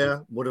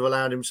Maguire would have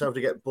allowed himself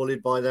to get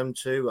bullied by them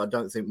too. I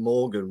don't think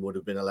Morgan would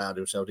have been allowed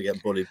himself to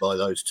get bullied by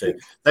those two.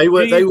 They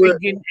were.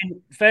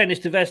 In fairness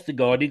to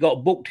Vestergaard, he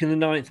got booked in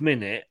the 9th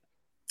minute.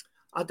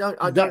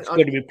 That's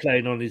going to be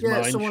playing on his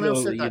mind. Someone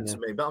else said that to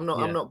me, but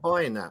I'm not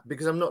buying that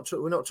because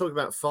we're not talking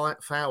about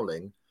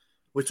fouling.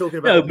 We're talking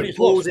about but it's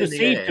what's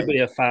perceived to be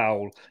a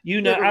foul.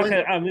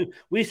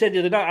 We said the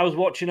other night I was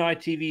watching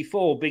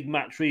ITV4 Big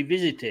Match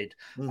Revisited,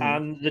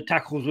 and the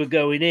tackles were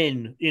going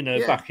in.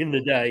 Back in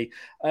the day.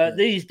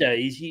 These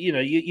days,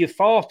 you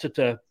fought at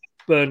a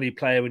Burnley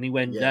player when he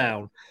went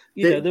down.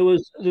 There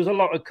was a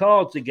lot of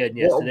cards again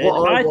yesterday.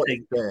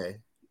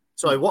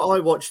 What I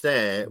watched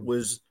there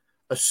was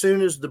as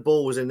soon as the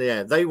ball was in the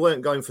air, they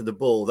weren't going for the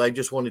ball. They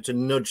just wanted to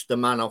nudge the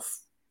man off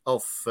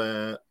off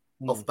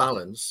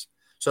balance.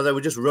 So they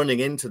were just running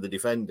into the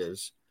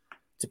defenders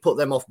to put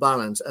them off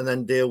balance and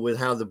then deal with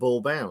how the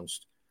ball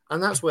bounced.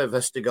 And that's where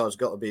Vestergaard's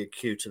got to be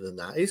acuter than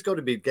that. He's got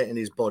to be getting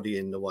his body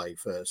in the way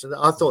first. And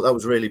I thought that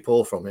was really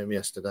poor from him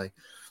yesterday.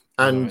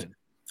 And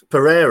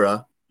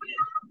Pereira,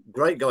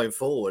 great going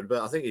forward,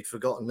 but I think he'd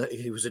forgotten that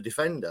he was a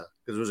defender,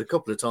 because there was a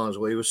couple of times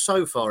where he was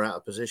so far out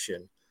of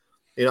position.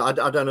 You know, I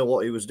don't know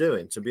what he was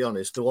doing, to be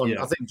honest. The one,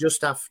 I think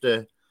just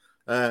after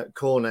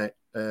Cornet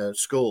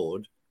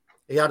scored,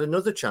 he had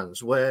another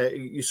chance where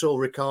you saw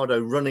Ricardo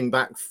running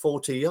back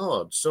 40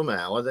 yards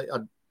somehow.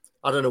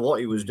 I don't know what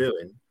he was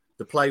doing.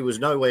 The play was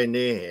nowhere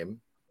near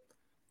him.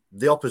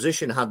 The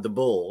opposition had the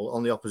ball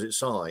on the opposite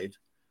side,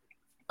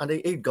 and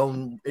he'd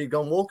gone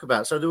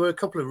walkabout. So there were a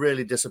couple of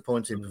really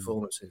disappointing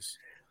performances.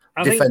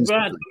 I think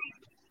Brad.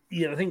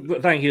 Yeah,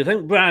 thank you. I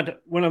think Brad,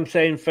 when I'm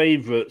saying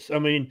favourites, I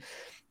mean,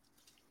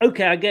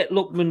 okay, I get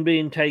Lookman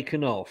being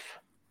taken off,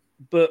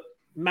 but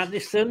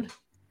Maddison,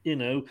 you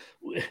know,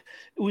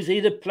 was he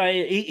the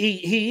player?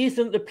 He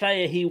isn't the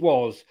player he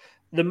was.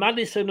 The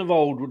Maddison of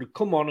old would have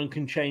come on and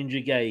can change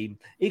a game.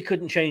 He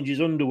couldn't change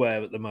his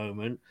underwear at the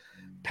moment.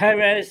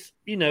 Perez,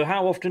 you know,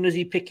 how often is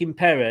he picking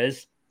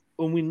Perez?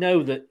 And we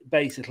know that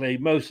basically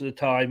most of the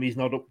time he's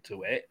not up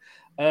to it.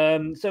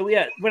 So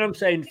yeah, when I'm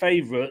saying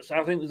favourites,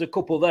 I think there's a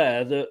couple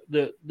there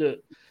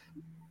that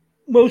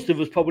most of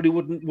us probably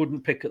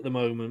wouldn't pick at the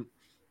moment.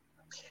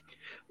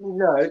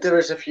 No, there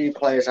is a few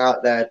players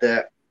out there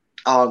that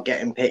aren't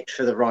getting picked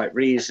for the right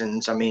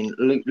reasons. I mean,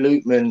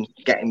 Lookman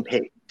getting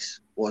picked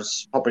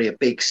was probably a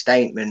big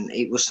statement.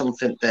 It was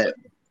something that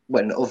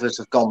when others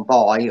have gone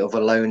by, other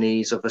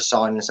loanees, other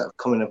signings that have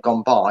come and have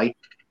gone by,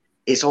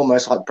 it's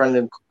almost like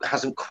Brendan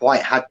hasn't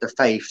quite had the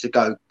faith to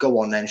go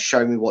on then,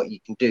 show me what you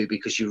can do,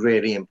 because you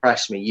really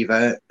impressed me. You've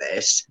earned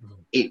this.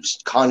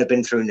 It's kind of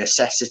been through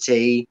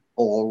necessity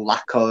or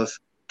lack of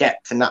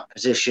depth in that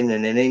position,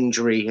 and an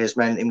injury has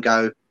meant him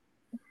go,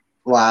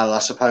 well, I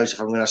suppose if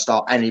I'm going to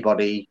start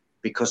anybody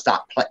because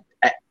that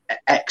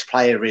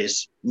X-player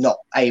is not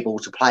able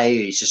to play,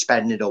 he's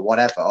suspended or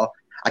whatever,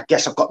 I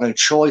guess I've got no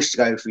choice to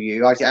go for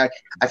you. I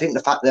think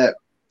the fact that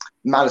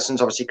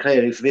Maddison's obviously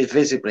clearly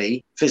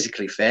visibly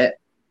physically fit,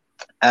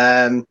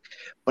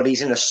 but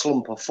he's in a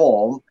slump of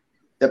form,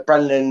 that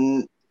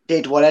Brendan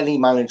did what any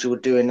manager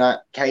would do in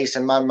that case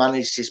and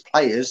managed his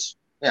players.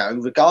 You know,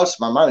 regardless of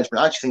my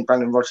management, I actually think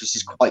Brendan Rodgers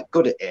is quite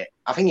good at it.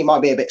 I think he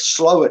might be a bit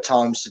slow at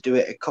times to do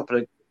it a couple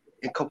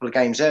of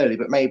games early,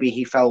 but maybe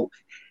he felt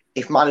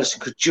if Maddison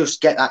could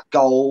just get that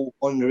goal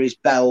under his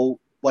belt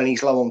when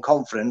he's low on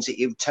confidence,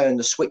 it would turn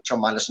the switch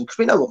on Maddison, because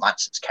we know what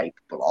Maddison's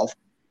capable of.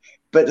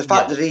 But the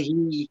fact that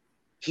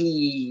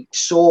he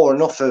saw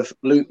enough of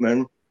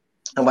Lookman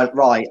and went,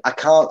 right, I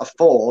can't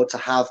afford to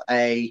have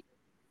a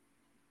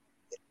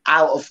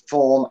out of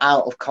form,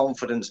 out of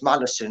confidence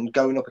Maddison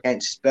going up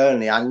against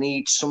Burnley. I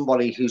need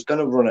somebody who's going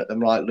to run at them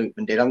like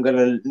Lookman did. I'm going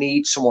to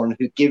need someone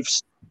who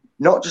gives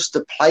not just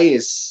the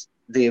players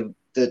the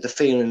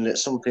feeling that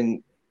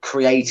something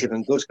creative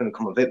and good's going to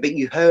come of it, but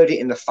you heard it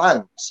in the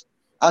fans.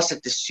 I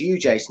said this to you,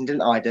 Jason,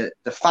 didn't I? The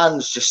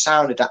fans just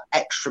sounded that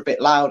extra bit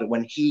louder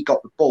when he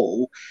got the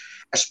ball,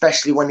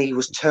 especially when he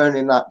was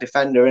turning that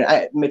defender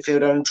and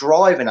midfielder and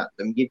driving at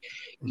them.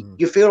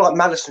 You feel like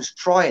Maddison's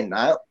trying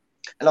that.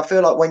 And I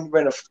feel like when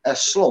you're in a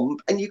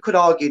slump, and you could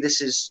argue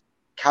this is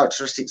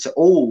characteristics of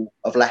all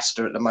of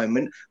Leicester at the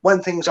moment,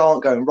 when things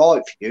aren't going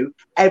right for you,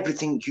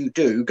 everything you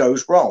do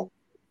goes wrong.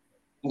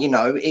 You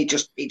know, it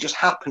just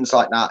happens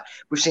like that.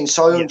 We've seen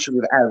Soyuncu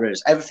with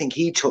errors. Everything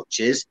he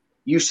touches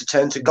used to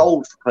turn to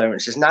gold for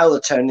clearances. Now they're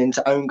turning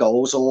into own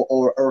goals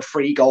or a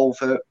free goal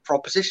for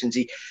oppositions.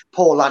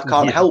 Poor lad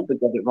can't help but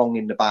get it wrong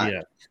in the back.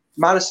 Yeah.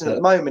 Maddison at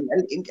the moment,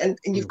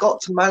 and you've got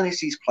to manage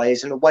these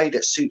players in a way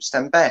that suits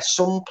them best.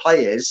 Some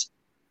players,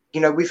 you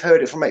know, we've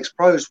heard it from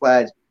ex-pros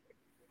where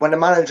when the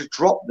manager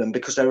dropped them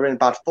because they were in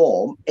bad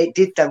form, it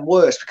did them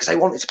worse because they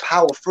wanted to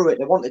power through it.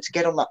 They wanted to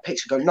get on that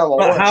pitch and go, no,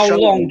 but how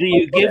long do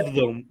you give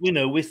them? You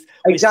know, with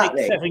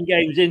 6-7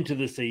 games into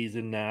the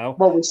season now.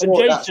 Well, we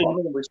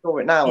saw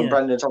it now, and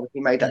Brendan's obviously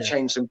made that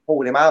change and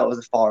pulled him out of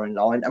the firing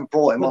line and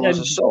brought him on as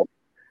a sub.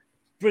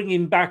 Bring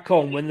him back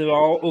on when there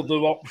are other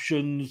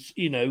options,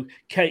 you know,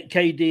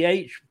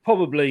 KDH,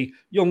 probably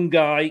young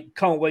guy,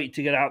 can't wait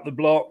to get out the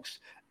blocks.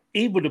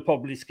 He would have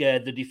probably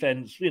scared the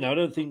defence. You know, I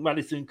don't think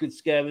Maddison could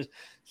scare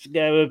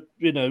a,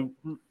 you know,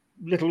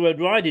 Little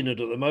Red Riding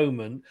Hood at the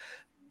moment.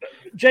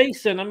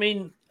 Jason, I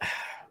mean,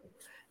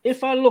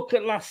 if I look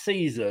at last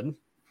season,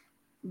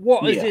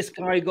 what has this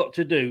guy got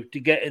to do to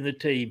get in the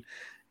team?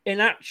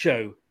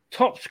 Inacho,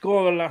 top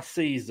scorer last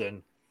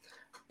season,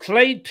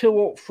 played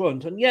two up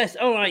front. And yes,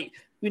 all right,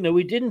 you know,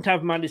 we didn't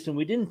have Maddison,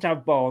 we didn't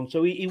have Barnes,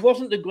 so he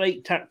wasn't the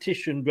great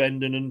tactician,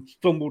 Brendan, and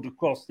stumbled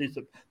across this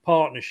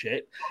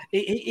partnership.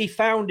 He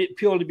found it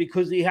purely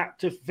because he had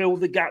to fill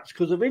the gaps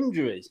because of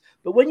injuries.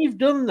 But when you've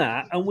done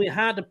that, and we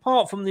had,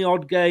 apart from the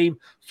odd game,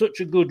 such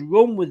a good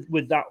run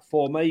with that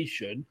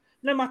formation,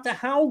 no matter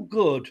how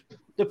good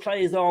the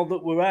players are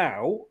that were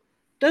out,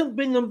 Don't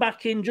bring them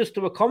back in just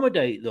to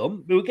accommodate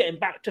them. We were getting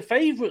back to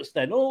favourites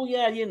then. Oh,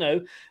 yeah,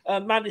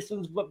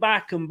 Maddison's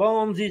back and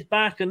Barnes is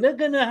back and they're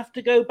going to have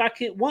to go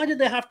back in. Why did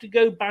they have to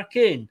go back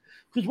in?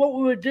 Because what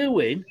we were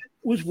doing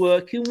was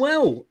working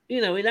well.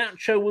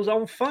 Inacho was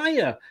on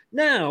fire.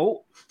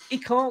 Now he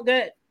can't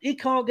get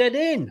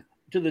in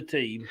to the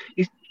team.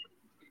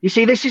 You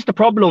see, this is the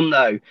problem,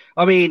 though.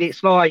 I mean,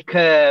 it's like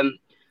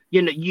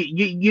you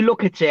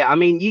look at it. I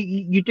mean,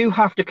 you do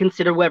have to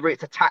consider whether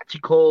it's a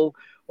tactical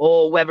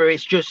or whether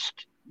it's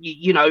just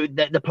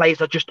the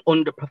players are just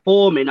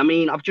underperforming. I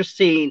mean, I've just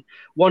seen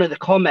one of the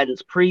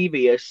comments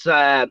previous.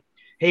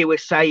 He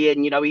was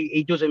saying,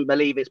 he doesn't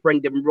believe it's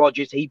Brendan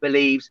Rodgers. He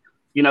believes,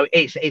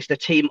 it's the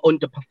team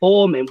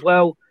underperforming.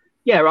 Well,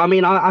 yeah, I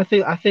mean, I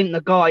think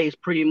the guy is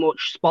pretty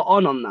much spot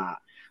on that.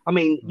 I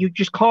mean, you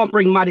just can't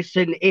bring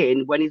Maddison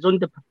in when he's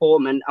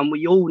underperforming, and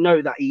we all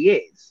know that he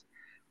is.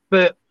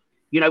 But,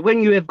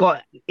 when you have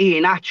got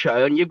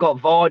Iheanacho and you've got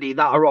Vardy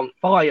that are on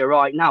fire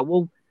right now,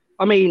 well,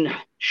 I mean,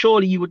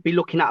 surely you would be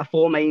looking at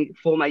a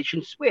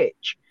formation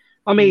switch.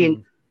 I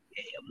mean,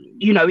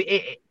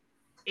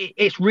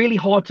 it's really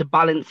hard to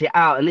balance it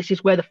out, and this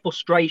is where the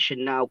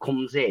frustration now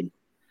comes in,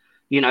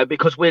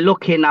 because we've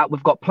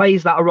got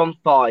players that are on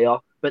fire,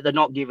 but they're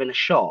not given a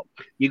shot.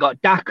 You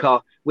got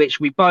Daka, which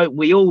we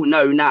all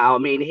know now. I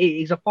mean,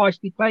 he's a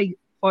feisty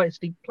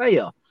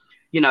player,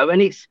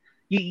 and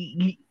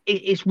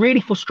it's really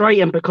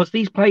frustrating because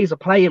these players are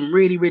playing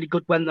really, really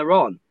good when they're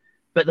on,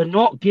 but they're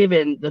not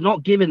giving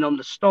them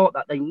the start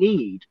that they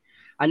need.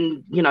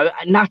 And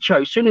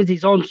Nacho, as soon as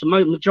he's on,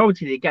 the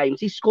majority of the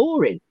games he's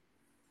scoring.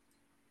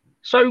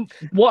 So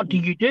what do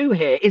you do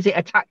here? Is it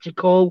a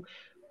tactical?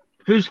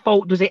 Whose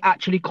fault does it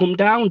actually come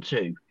down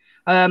to?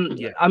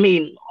 I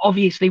mean,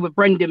 obviously, with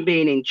Brendan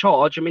being in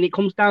charge, I mean, it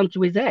comes down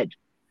to his head.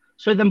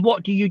 So then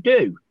what do you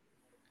do?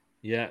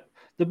 Yeah.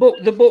 The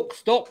book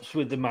stops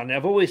with the money.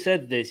 I've always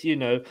said this,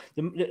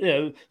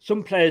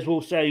 some players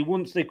will say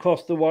once they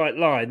cross the white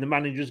line, the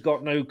manager's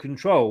got no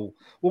control.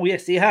 Well,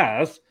 yes, he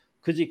has,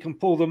 because he can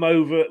pull them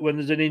over when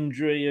there's an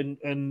injury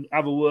and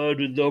have a word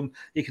with them.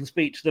 He can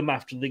speak to them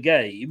after the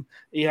game.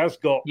 He has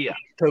got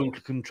total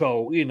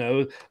control.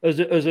 As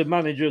a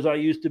manager, as I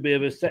used to be,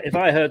 if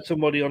I heard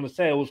somebody on a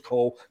sales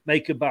call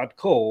make a bad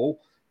call,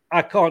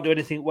 I can't do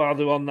anything while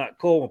they're on that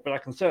call, but I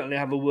can certainly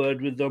have a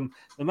word with them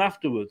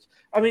afterwards.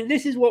 I mean,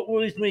 this is what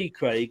worries me,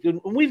 Craig, and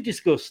we've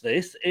discussed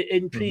this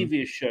in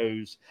previous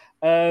shows.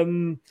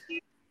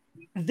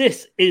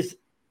 This is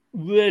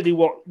really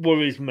what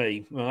worries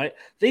me, right?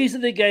 These are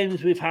the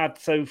games we've had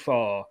so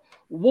far.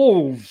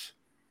 Wolves,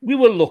 we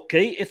were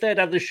lucky. If they'd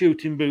had the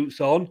shooting boots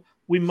on,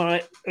 we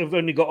might have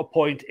only got a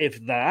point,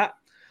 if that.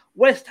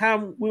 West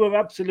Ham, we were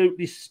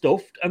absolutely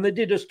stuffed, and they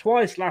did us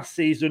twice last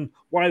season.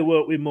 Why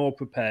weren't we more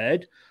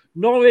prepared?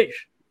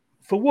 Norwich,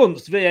 for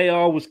once,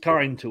 VAR was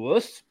kind to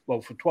us.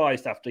 Well, for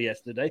twice after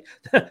yesterday.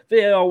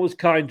 VAR was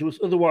kind to us.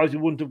 Otherwise, we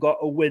wouldn't have got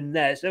a win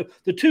there. So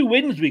the 2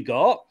 wins we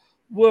got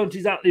weren't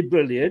exactly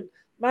brilliant.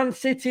 Man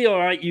City, all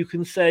right, you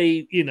can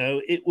say,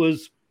 it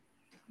was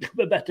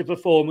a better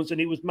performance and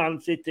it was Man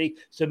City,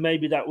 so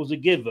maybe that was a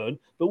given.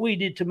 But we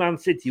did to Man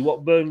City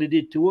what Burnley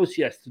did to us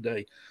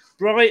yesterday.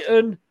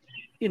 Brighton,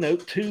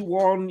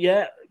 2-1,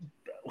 yeah.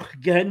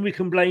 Again, we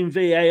can blame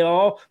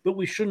VAR, but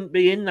we shouldn't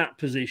be in that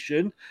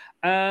position.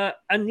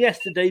 And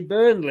yesterday,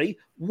 Burnley,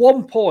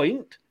 1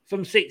 point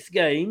from 6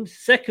 games,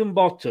 second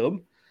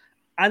bottom.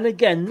 And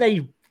again,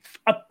 they,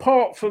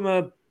 apart from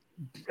a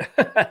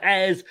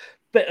hair's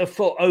bit of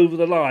foot over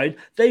the line,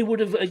 they would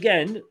have,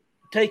 again,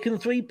 taken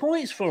 3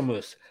 points from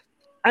us.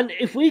 And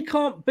if we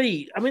can't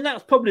beat, I mean,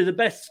 that's probably the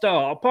best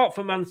start, apart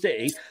from Man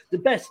City, the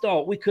best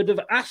start we could have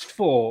asked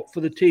for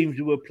the teams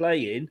we were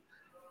playing.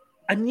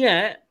 And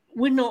yet,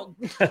 we're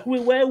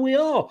where we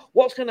are.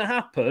 What's going to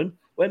happen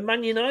when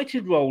Man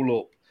United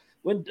roll up?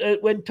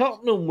 When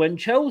Tottenham, when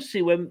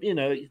Chelsea, when,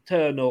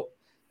 turn up?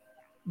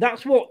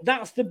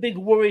 That's the big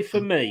worry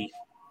for me.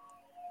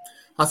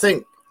 I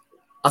think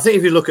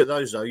if you look at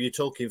those, though, you're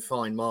talking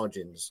fine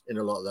margins in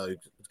a lot of those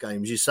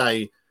games. You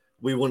say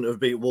we wouldn't have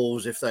beat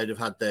Wolves if they'd have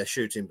had their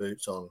shooting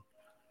boots on.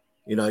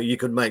 You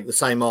could make the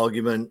same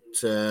argument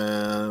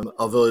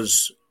of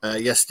us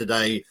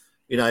yesterday.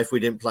 If we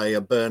didn't play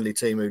a Burnley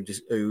team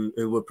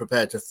who were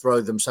prepared to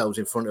throw themselves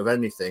in front of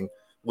anything,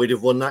 we'd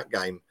have won that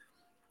game.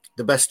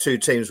 The best 2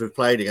 teams we've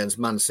played against,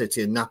 Man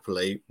City and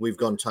Napoli, we've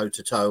gone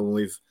toe-to-toe and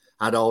we've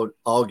had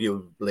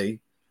arguably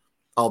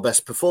our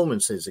best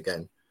performances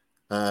again.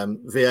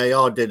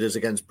 VAR did us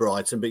against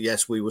Brighton, but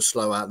yes, we were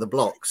slow out the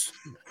blocks.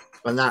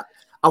 And that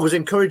I was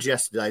encouraged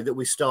yesterday that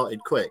we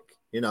started quick.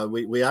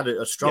 We had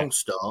a strong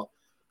start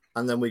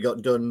and then we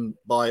got done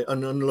by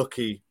an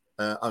unlucky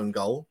own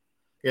goal.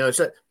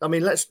 So I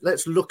mean,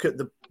 let's look at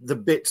the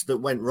bits that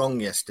went wrong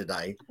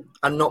yesterday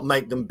and not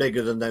make them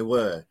bigger than they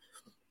were.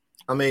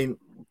 I mean,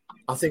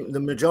 I think the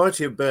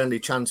majority of Burnley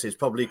chances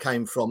probably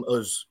came from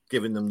us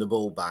giving them the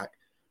ball back.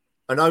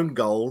 An own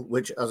goal,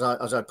 which as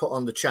I put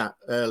on the chat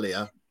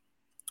earlier,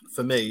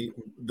 for me,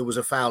 there was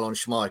a foul on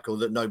Schmeichel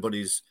that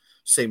nobody's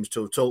seems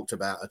to have talked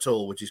about at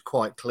all, which is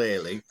quite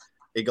clearly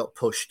he got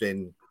pushed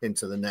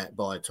into the net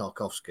by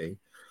Tarkowski.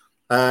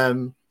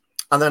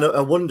 And then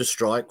a wonder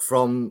strike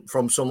from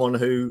someone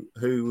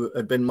who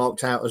had been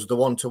marked out as the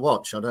one to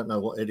watch. I don't know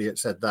what idiot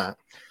said that.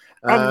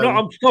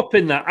 I'm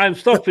stopping that. I'm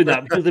stopping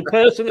that because the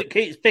person that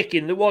keeps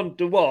picking the one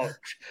to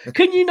watch,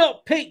 can you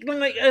not pick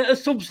like a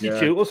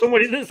substitute or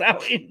somebody that's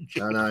out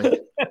injured? I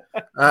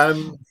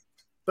know.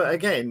 But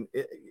again,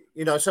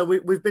 so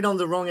we've been on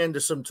the wrong end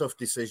of some tough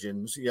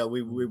decisions. Yeah,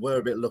 we were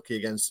a bit lucky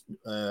against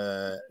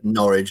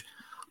Norwich.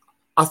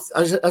 As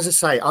I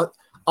say,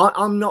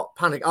 I'm not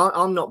panic.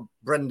 I'm not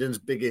Brendan's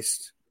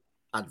biggest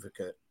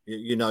advocate.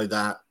 You know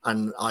that,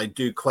 and I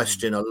do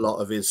question a lot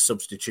of his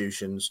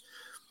substitutions.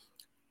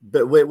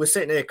 But we're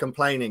sitting here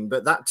complaining.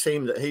 But that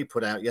team that he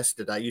put out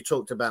yesterday, you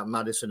talked about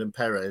Maddison and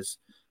Perez.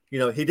 He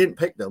didn't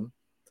pick them.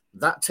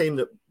 That team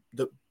that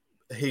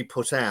he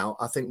put out,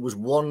 I think, was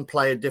one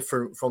player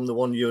different from the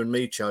one you and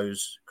me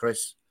chose,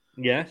 Chris.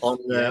 Yes. On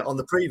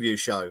the preview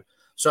show.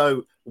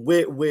 So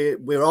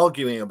we're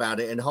arguing about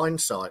it in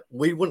hindsight.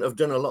 We wouldn't have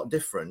done a lot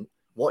different.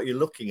 What you're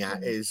looking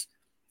at is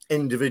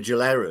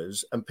individual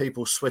errors and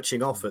people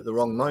switching off at the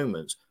wrong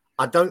moments.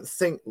 I don't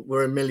think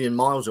we're a million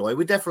miles away.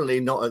 We're definitely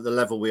not at the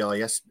level we are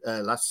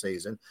last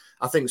season.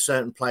 I think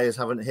certain players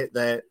haven't hit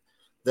their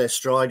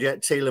stride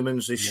yet.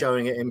 Tielemans is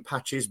showing it in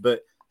patches,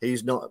 but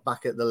he's not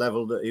back at the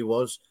level that he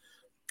was.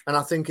 And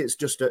I think it's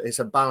just it's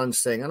a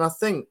balance thing. And I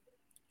think,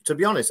 to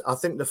be honest, I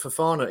think the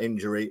Fofana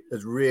injury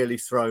has really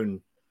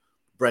thrown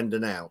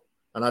Brendan out.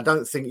 And I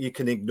don't think you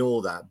can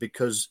ignore that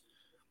because,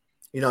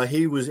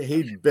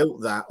 he'd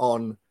built that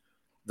on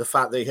the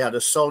fact that he had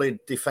a solid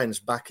defence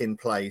back in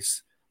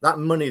place. That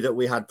money that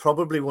we had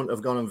probably wouldn't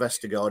have gone on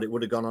Vestergaard. It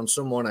would have gone on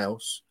someone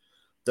else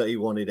that he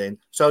wanted in.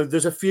 So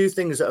there's a few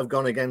things that have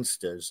gone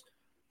against us.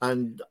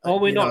 And are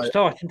we not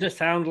starting to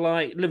sound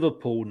like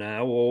Liverpool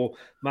now or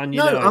Man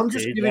United? No, I'm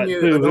just giving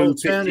you an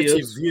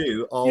alternative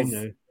view of.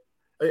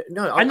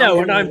 No, I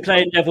know, and I'm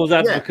playing devil's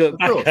advocate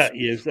back at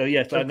you. So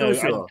yes, I know. I was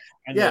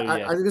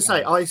going to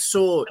say, I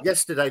saw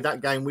yesterday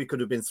that game. We could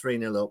have been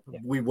 3-0 up. Yeah.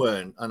 We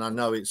weren't, and I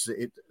know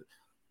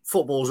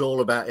football's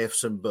all about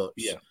ifs and buts.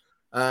 Yeah.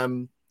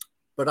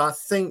 But I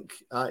think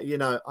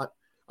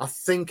I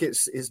think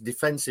it's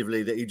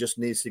defensively that he just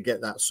needs to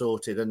get that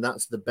sorted, and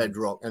that's the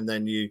bedrock. And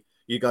then you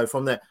go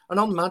from there. And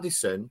on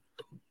Maddison,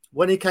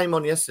 when he came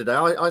on yesterday,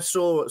 I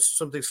saw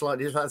something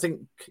slightly different. I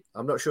think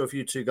I'm not sure if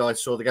you two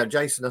guys saw the game.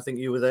 Jason, I think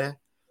you were there.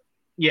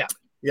 Yeah.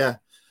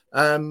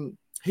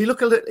 He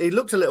looked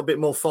a little bit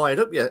more fired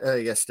up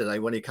yesterday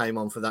when he came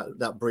on for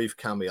that brief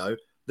cameo.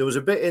 There was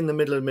a bit in the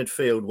middle of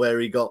midfield where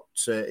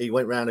he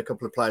went round a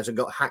couple of players and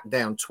got hacked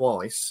down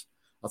twice.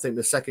 I think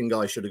the second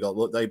guy should have got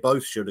booked. They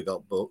both should have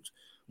got booked.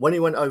 When he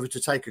went over to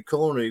take a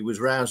corner, he was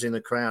rousing the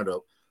crowd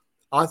up.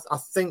 I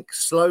think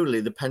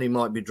slowly the penny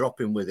might be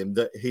dropping with him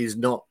that he's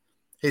not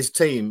his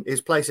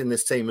place in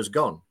this team has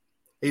gone.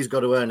 He's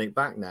got to earn it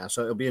back now.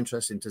 So it'll be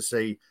interesting to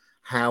see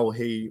how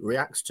he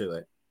reacts to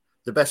it.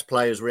 The best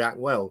players react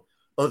well.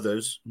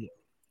 Others,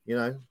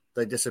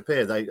 they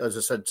disappear. They, as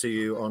I said to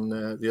you on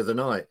the other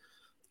night,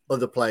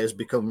 other players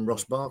become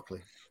Ross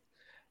Barkley.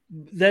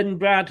 Then,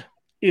 Brad,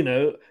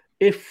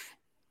 if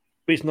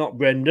it's not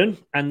Brendan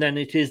and then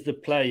it is the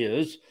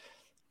players,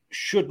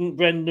 shouldn't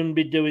Brendan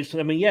be doing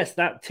something? I mean, yes,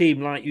 that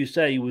team, like you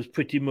say, was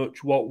pretty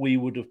much what we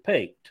would have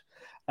picked.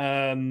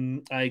 I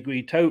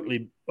agree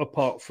totally,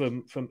 apart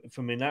from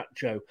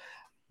Iheanacho.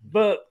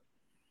 But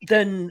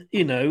then,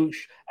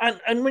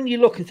 and when you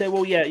look and say,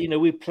 well, yeah,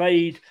 we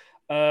played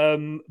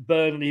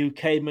Burnley, who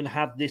came and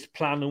had this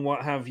plan and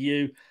what have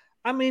you.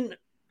 I mean,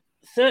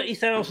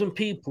 30,000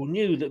 people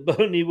knew that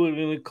Burnley were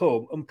going to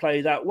come and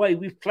play that way.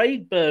 We've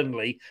played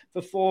Burnley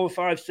for 4 or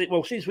 5, 6.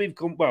 Well, since we've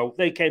come,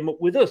 they came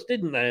up with us,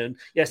 didn't they? And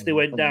yes, they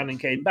went down and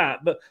came back,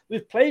 but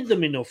we've played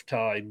them enough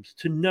times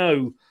to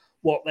know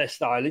what their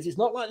style is. It's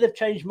not like they've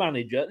changed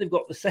manager. They've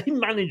got the same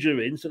manager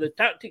in, so the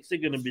tactics are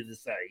going to be the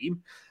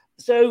same.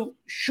 So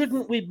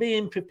shouldn't we be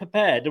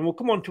prepared? And we'll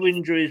come on to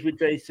injuries with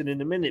Jason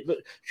in a minute, but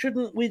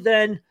shouldn't we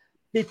then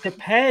be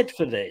prepared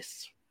for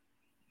this?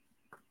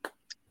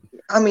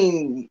 I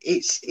mean,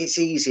 it's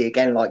easy,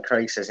 again, like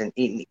Craig says,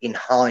 in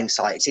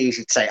hindsight, it's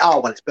easy to say, oh,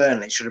 well, it's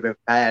Burnley, it should have been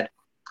prepared.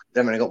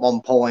 They've only got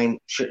 1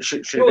 point. Should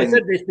have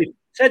been...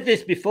 said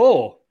this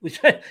before.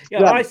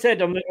 I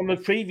said on the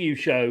preview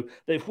show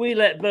that if we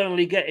let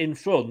Burnley get in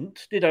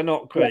front, did I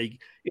not, Craig?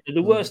 Yeah.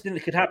 The worst thing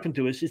that could happen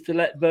to us is to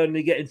let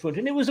Burnley get in front,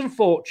 and it was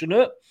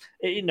unfortunate.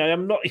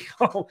 I'm not.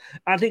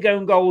 I think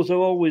own goals are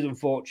always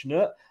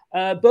unfortunate,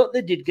 but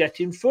they did get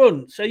in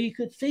front, so you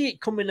could see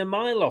it coming a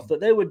mile off that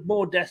they were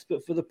more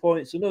desperate for the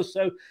points than us.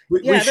 So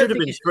we should have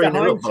been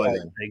 3-0 up by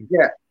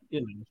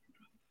then.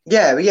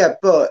 Yeah,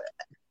 but.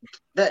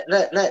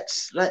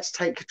 Let's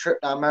take a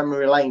trip down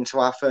memory lane to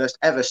our first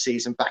ever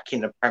season back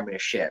in the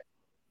Premiership.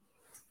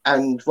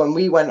 And when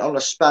we went on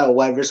a spell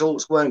where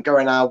results weren't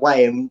going our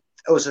way and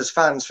us as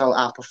fans felt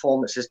our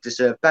performances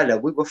deserved better,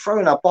 we were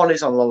throwing our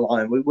bodies on the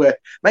line. We were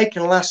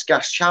making last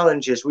gasp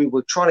challenges. We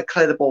were trying to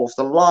clear the ball off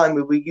the line.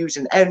 We were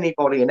using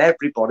anybody and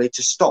everybody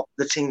to stop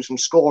the teams from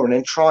scoring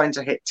and trying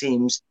to hit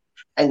teams.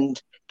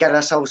 And get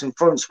ourselves in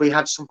front so we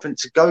had something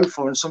to go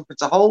for and something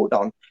to hold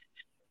on.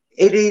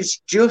 It is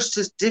just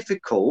as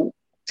difficult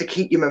to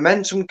keep your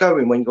momentum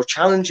going when you're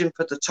challenging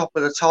for the top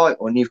of the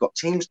title and you've got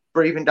teams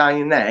breathing down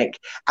your neck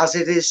as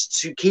it is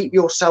to keep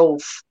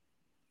yourself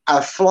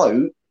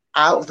afloat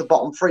out of the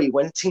bottom three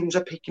when teams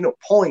are picking up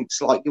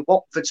points, like your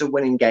Watfords are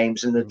winning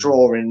games and the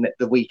drawing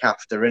the week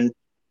after, and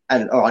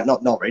all right,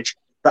 not Norwich,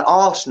 but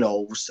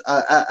Arsenal's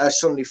are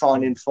suddenly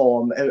finding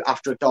form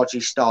after a dodgy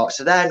start,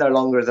 so they're no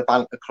longer the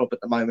banter club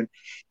at the moment.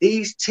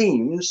 These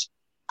teams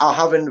are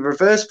having the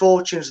reverse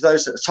fortunes of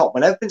those at the top.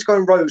 When everything's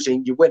going rosy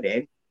and you're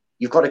winning,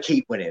 you've got to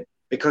keep winning,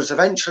 because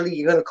eventually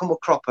you're going to come a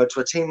cropper to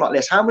a team like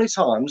this. How many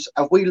times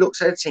have we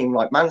looked at a team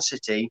like Man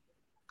City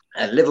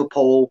and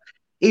Liverpool,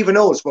 even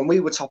us, when we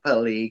were top of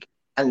the league,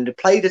 and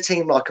played a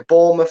team like a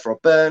Bournemouth or a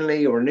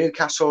Burnley or a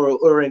Newcastle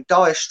or are in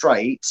dire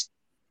straits,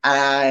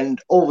 and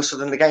all of a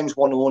sudden the game's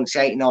 1-1, it's the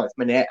 89th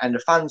minute, and the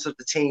fans of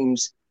the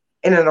teams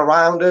in and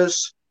around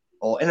us,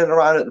 or in and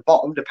around at the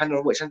bottom, depending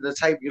on which end of the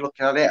table you're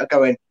looking at it, are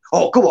going,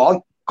 oh, go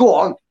on,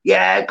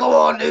 yeah, go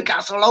on,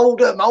 Newcastle, hold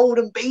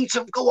them, beat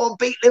them, go on,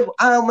 beat Liverpool.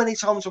 How many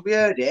times have we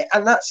heard it?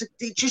 And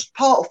it's just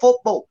part of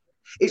football.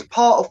 It's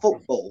part of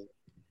football.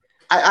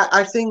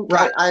 I think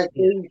I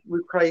agree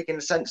with Craig in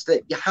the sense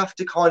that you have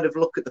to kind of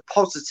look at the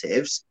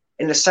positives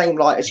in the same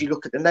light as you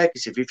look at the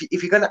negative.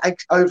 If you're going to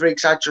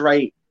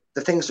over-exaggerate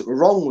the things that were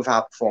wrong with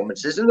our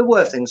performances, and there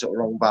were things that were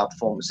wrong with our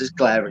performances,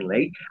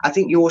 glaringly, I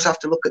think you also have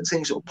to look at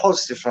things that were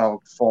positive from our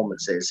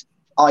performances,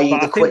 i.e. I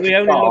think we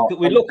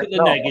only look at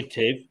the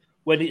negative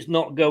when it's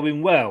not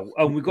going well,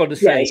 and we've got to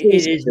say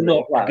it is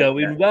not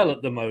going well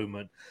at the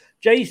moment.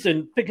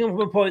 Jason, picking up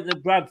on a point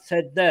that Brad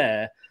said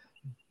there,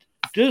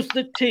 does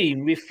the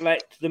team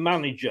reflect the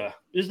manager?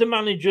 Does the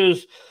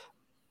manager's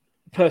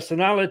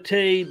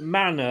personality,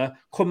 manner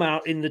come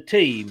out in the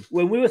team?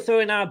 When we were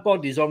throwing our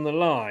bodies on the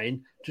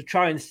line to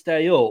try and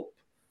stay up,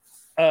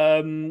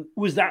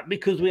 was that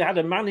because we had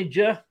a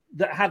manager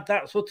that had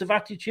that sort of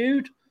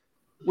attitude?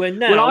 When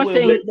now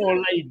we're a bit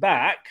more laid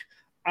back,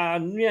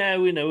 and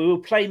we will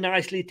play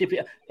nicely.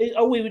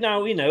 Are we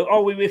now?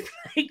 Are we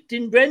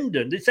reflecting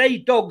Brendan? They say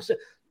dogs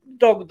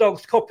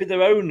copy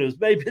their owners.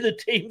 Maybe the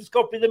teams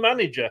copy the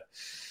manager.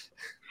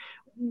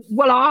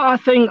 Well, I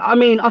think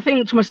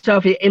to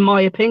myself, in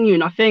my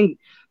opinion, I think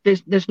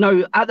there's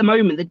no, at the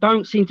moment, there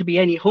don't seem to be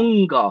any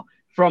hunger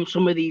from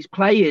some of these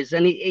players.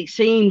 And it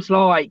seems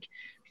like,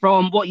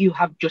 from what you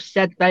have just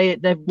said,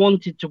 they've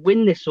wanted to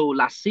win this all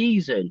last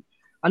season.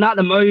 And at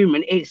the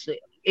moment,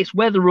 it's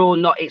whether or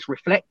not it's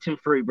reflecting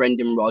through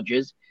Brendan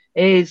Rodgers.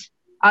 Is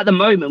at the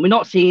moment, we're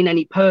not seeing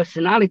any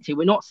personality.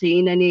 We're not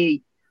seeing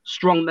any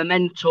strong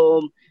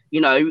momentum,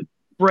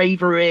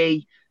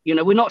 bravery.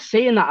 We're not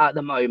seeing that at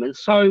the moment.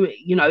 So,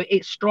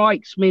 it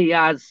strikes me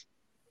as,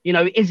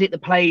 is it the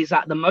players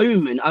at the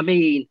moment? I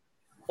mean,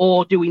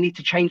 or do we need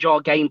to change our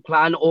game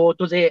plan, or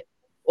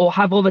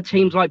have other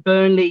teams like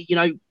Burnley,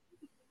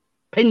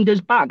 pinned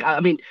us back? I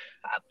mean,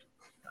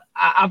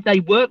 have they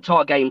worked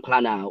our game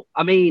plan out?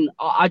 I mean,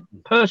 I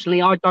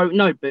personally don't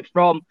know, but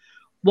from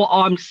what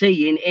I'm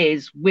seeing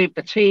is with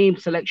the team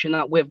selection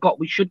that we've got,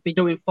 we should be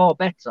doing far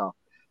better.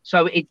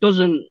 So it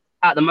doesn't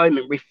at the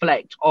moment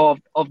reflect of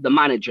the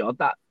manager.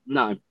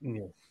 No.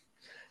 Yeah.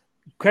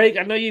 Craig,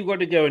 I know you've got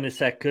to go in a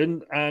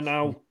second, and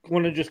I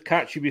want to just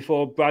catch you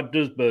before Brad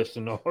does burst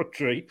an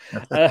oratory.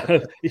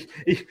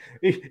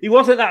 He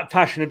wasn't that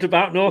passionate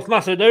about North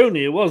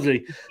Macedonia, was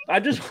he? I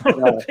just want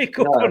to pick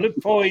up on a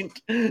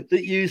point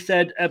that you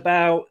said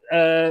about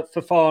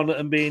Fofana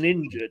and being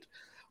injured.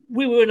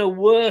 We were in a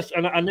worse,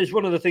 and it's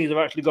one of the things I've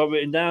actually got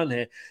written down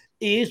here.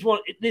 This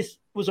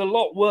was a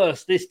lot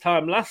worse this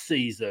time last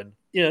season.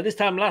 This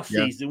time last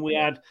season we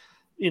had,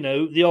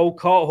 the old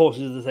cart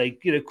horses, as they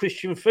say.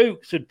 Christian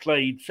Fuchs had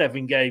played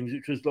 7 games,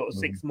 which was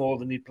 6 more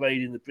than he'd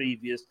played in the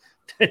previous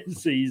 10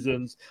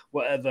 seasons,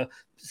 whatever.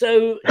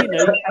 So, I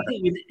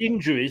think with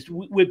injuries,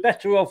 we're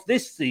better off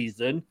this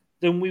season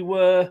than we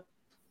were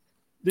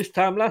this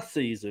time last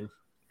season.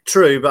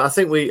 True, but I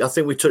think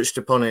we touched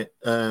upon it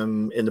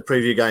in the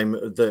preview game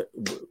that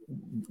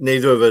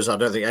neither of us, I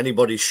don't think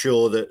anybody's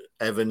sure that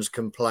Evans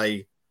can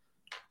play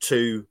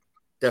 2.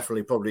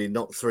 Definitely, probably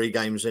not 3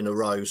 games in a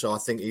row. So I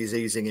think he's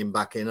easing him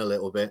back in a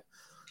little bit.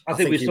 I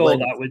think we saw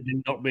that with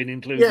him not being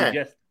included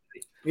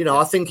yesterday.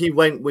 I think he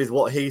went with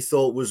what he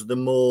thought was the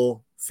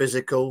more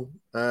physical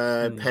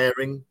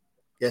pairing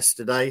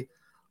yesterday.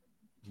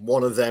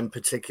 One of them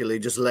particularly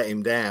just let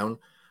him down.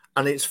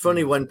 And it's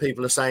funny when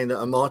people are saying that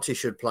Amati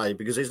should play,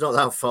 because it's not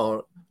that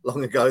far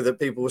long ago that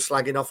people were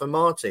slagging off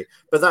Amati.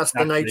 But that's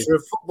the nature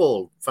of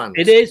football, fans.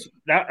 It is.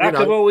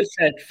 I've always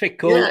said,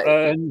 fickle,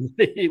 and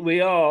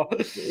we are.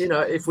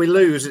 If we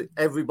lose,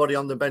 everybody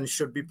on the bench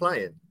should be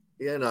playing.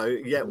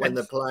 Yet when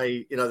they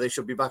play, they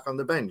should be back on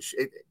the bench.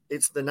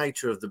 It's the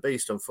nature of the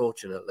beast,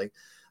 unfortunately.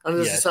 And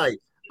as I say,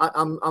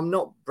 I'm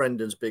not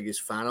Brendan's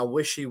biggest fan. I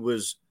wish he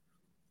was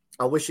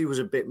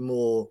a bit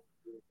more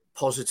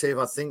positive.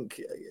 I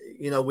think,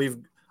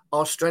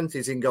 our strength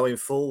is in going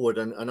forward,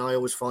 and I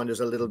always find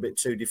us a little bit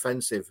too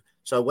defensive.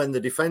 So when the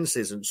defence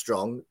isn't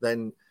strong,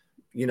 then,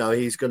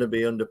 he's going to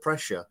be under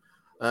pressure.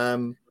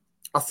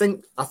 I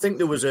think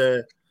there was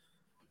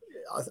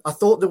I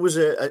thought there was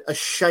a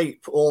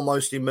shape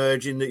almost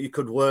emerging that you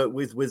could work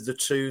with the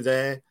two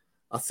there.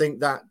 I think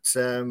that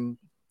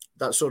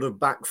that sort of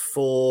back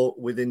four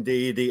with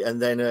Ndidi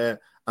and then a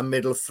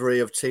middle three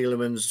of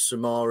Tielemans,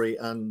 Samari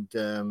and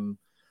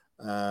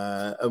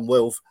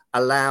Wilf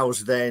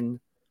allows then,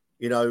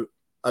 you know,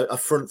 a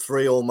front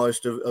three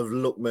almost of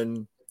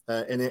Lookman,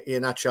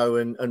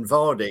 Iheanacho and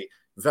Vardy,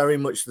 very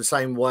much the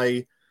same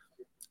way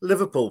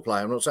Liverpool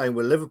play. I'm not saying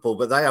we're Liverpool,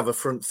 but they have a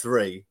front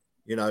three,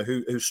 you know,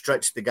 who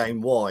stretch the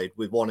game wide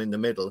with one in the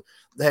middle.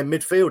 Their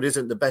midfield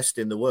isn't the best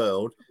in the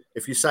world.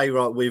 If you say,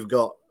 right, we've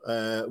got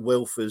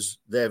Wilf as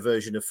their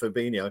version of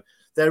Fabinho,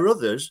 there are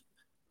others.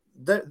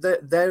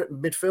 Their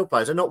midfield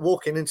players are not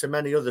walking into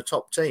many other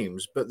top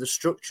teams, but the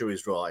structure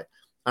is right.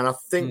 And I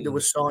think there were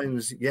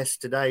signs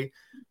yesterday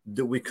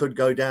that we could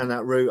go down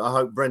that route. I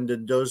hope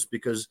Brendan does,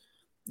 because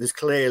there's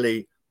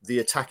clearly the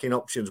attacking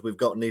options we've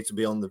got need to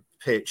be on the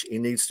pitch. He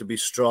needs to be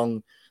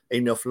strong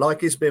enough,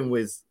 like he's been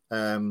with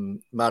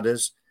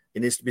Madders.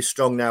 He needs to be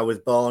strong now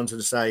with Barnes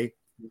and say,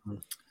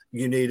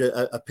 you need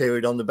a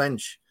period on the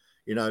bench.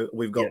 You know,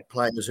 we've got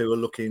players who are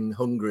looking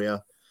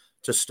hungrier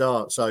to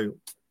start. So,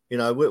 you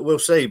know, we'll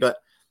see. But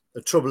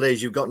the trouble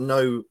is you've got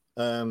no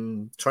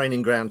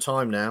training ground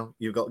time now.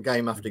 You've got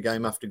game after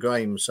game after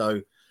game.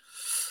 So,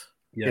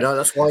 you know,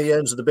 that's why he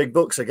earns the big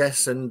bucks, I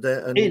guess. And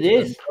it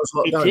is.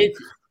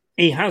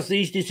 He has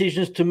these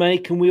decisions to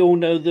make, and we all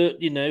know that,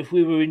 you know, if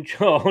we were in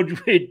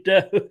charge, we'd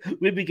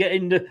be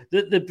getting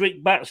the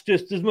brickbats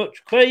just as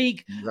much.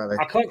 Craig, exactly.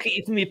 I can't keep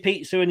you from your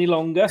pizza any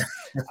longer.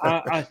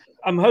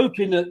 I'm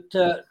hoping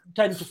that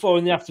 10 to 4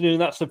 in the afternoon,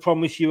 that's the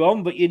promise you're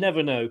on, but you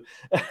never know.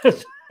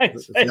 That's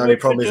the only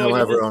promise I'm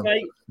ever on.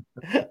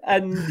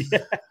 And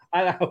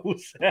I'll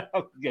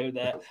go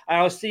there.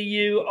 I'll see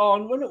you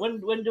on,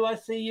 when do I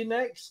see you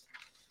next?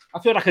 I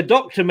feel like a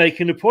doctor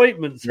making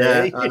appointments.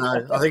 Yeah, I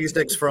know. I think it's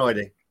next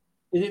Friday.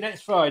 Is it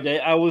next Friday?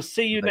 I will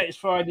see you next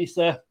Friday,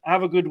 sir.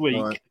 Have a good week.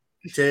 Right.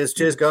 Cheers,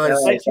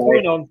 guys. Thanks for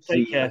coming on.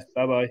 Take care.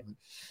 Bye-bye.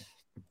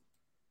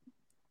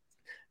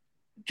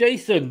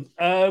 Jason,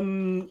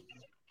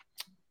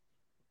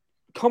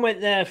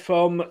 comment there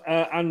from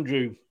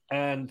Andrew.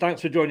 And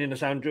thanks for joining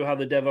us, Andrew. How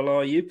the devil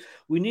are you?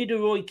 We need a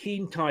Roy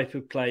Keane type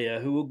of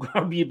player who will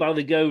grab you by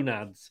the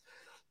gonads.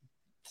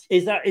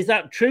 Is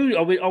that true?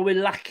 Are we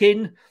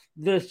lacking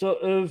the sort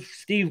of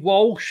Steve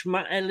Walsh,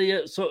 Matt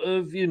Elliott sort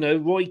of, you know,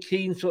 Roy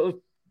Keane sort of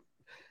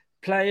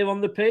player on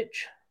the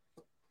pitch?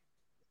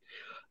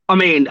 I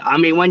mean,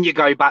 when you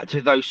go back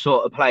to those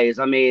sort of players,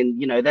 I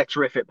mean, you know, they're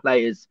terrific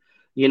players.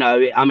 You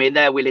know, I mean,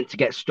 they're willing to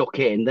get stuck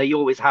in. They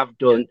always have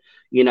done.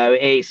 You know,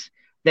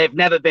 they've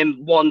never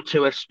been one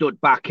to have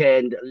stood back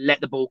and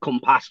let the ball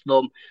come past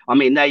them. I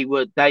mean, a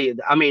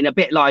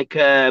bit like,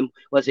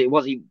 was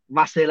he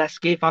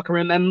Vasilevsky, if I can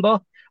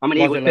remember? I mean,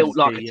 he was built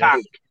like a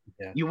tank.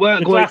 Yeah. You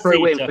weren't going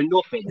through him for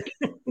nothing.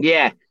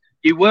 Yeah,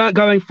 you weren't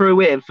going through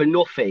him for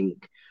nothing.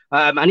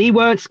 And he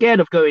weren't scared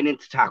of going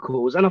into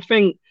tackles. And I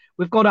think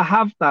we've got to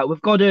have that.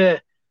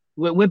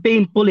 We're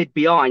being bullied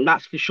behind,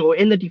 that's for sure.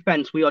 In the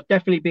defence, we are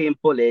definitely being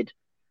bullied.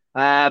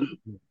 And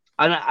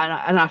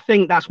I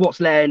think that's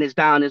what's laying us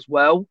down as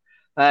well,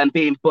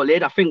 being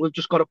bullied. I think we've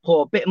just got to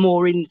pour a bit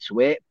more into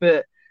it.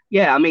 But,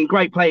 yeah, I mean,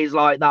 great players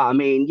like that, I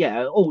mean,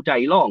 yeah, all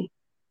day long.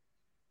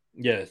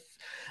 Yes.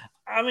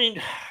 I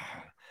mean,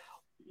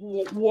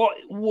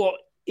 what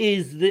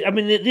is the... I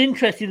mean, the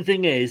interesting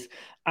thing is,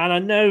 and I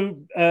know,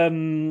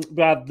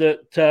 Brad, that...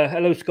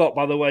 hello, Scott,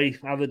 by the way.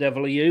 How the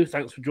devil are you?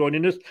 Thanks for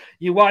joining us.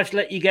 Your wife's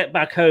let you get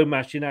back home,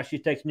 actually. Now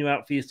she's taking you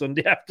out for your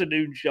Sunday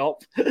afternoon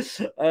shop.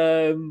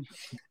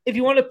 If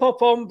you want to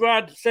pop on,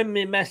 Brad, send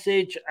me a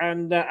message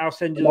and I'll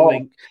send you the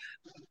link.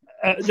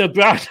 No,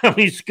 Brad, I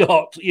mean,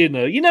 Scott, you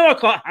know I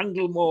can't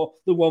handle more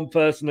than one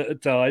person at a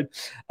time.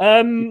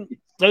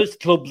 Those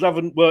clubs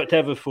haven't worked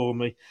ever for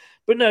me.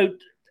 But no...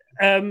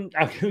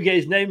 I can get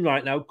his name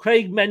right now.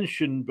 Craig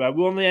mentioned, Brad,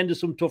 we're on the end of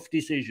some tough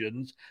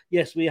decisions.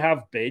 Yes, we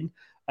have been.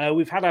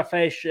 We've had our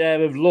fair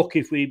share of luck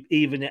if we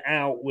even it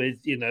out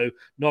with, you know,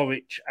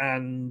 Norwich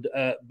and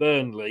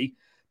Burnley.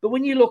 But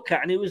when you look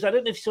at, and it was, I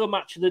don't know if you saw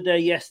Match of the Day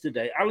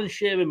yesterday, Alan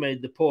Shearer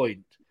made the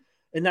point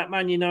in that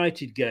Man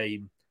United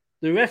game.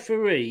 The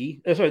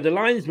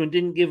linesman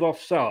didn't give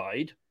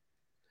offside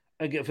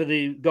for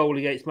the goal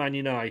against Man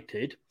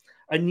United.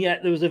 And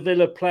yet there was a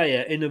Villa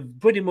player in a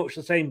pretty much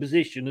the same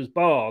position as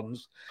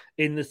Barnes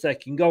in the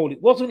second goal.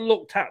 It wasn't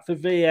looked at for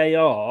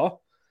VAR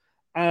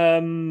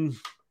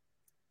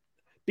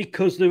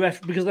because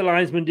the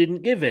linesman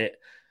didn't give it.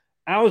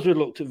 Ours were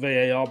looked at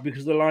VAR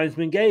because the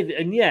linesman gave it.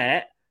 And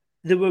yet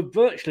they were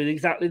virtually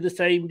exactly the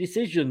same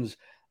decisions.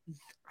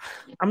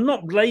 I'm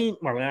not blaming...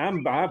 Well,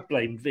 I've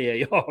blamed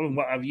VAR and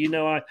whatever. You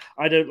know,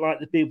 I don't like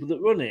the people that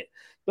run it.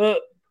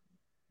 But...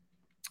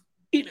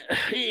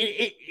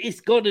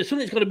 something's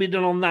got to be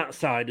done on that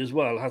side as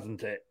well,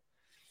 hasn't it?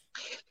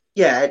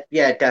 Yeah,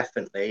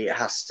 definitely. It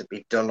has to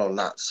be done on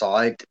that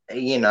side.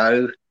 You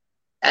know,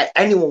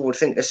 anyone would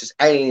think this is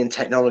alien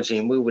technology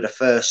and we were the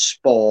first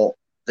sport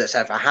that's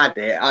ever had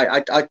it.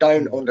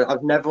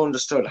 I've never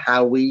understood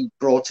how we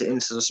brought it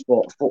into the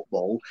sport of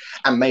football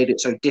and made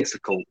it so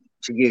difficult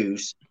to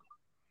use.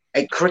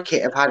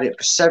 Cricket have had it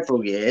for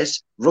several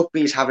years.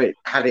 Rugby's had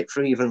it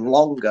for even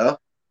longer.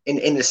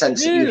 In the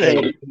sense that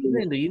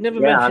you never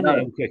mentioned it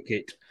in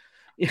cricket.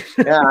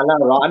 Yeah, I know,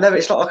 right? I never.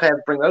 It's not like I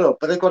ever bring that up,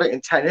 but they've got it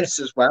in tennis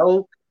as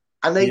well.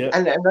 And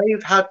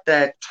they've had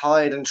their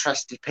tired and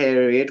trusted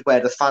period where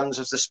the fans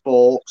of the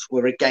sport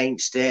were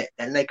against it,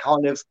 and they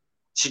kind of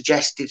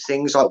suggested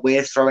things like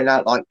we're throwing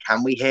out, like,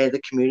 can we hear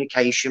the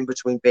communication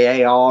between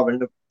VAR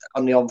and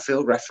the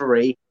on-field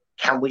referee?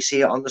 Can we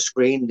see it on the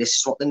screen? This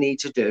is what they need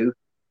to do.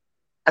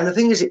 And the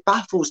thing is, it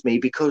baffles me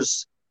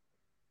because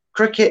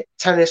cricket,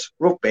 tennis,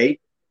 rugby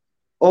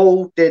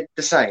all did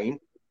the same.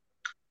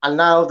 And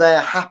now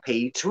they're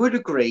happy, to a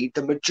degree,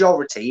 the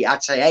majority,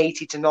 I'd say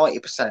 80 to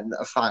 90%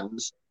 of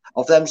fans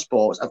of them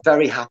sports are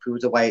very happy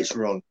with the way it's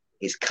run.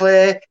 It's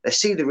clear, they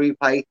see the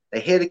replay, they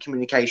hear the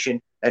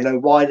communication, they know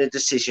why the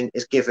decision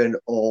is given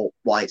or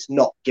why it's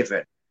not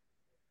given.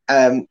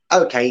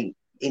 Okay,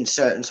 in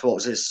certain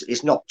sports,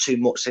 it's not too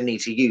much they need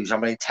to use. I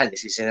mean,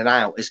 tennis is in and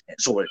out, isn't it?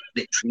 It's all it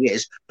literally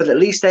is. But at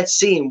least they're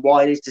seeing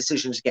why these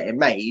decisions are getting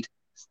made.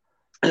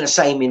 And the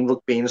same in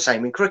rugby and the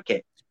same in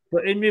cricket.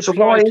 But in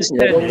reply to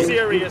tennis,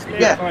 serious,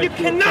 man. Yeah. You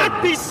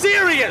cannot be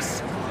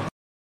serious.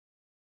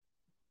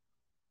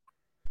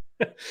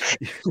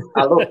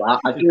 I love that.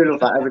 I do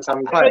love that every time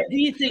we play.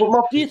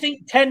 Do you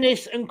think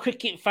tennis and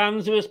cricket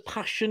fans are as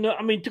passionate?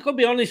 I mean, to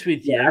be honest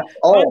with you,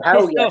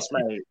 hell yes,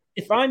 mate.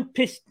 If I'm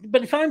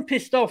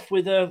pissed off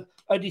with a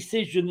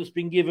decision that's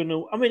been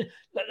given, I mean,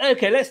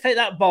 okay, let's take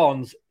that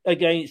Barnes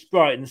against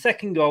Brighton,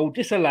 second goal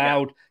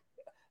disallowed.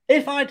 Yeah.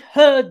 If I'd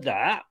heard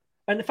that,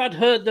 and if I'd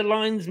heard the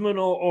linesman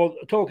or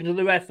talking to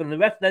the ref and the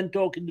ref then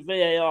talking to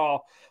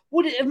VAR,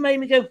 would it have made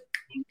me go,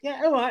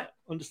 yeah, all right,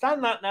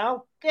 understand that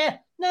now? Yeah,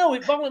 no,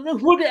 it won't. No,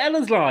 what the hell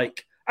is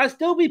like? I'd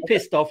still be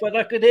pissed off whether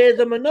I could hear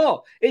them or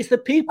not. It's the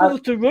people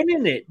that are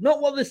running it, not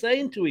what they're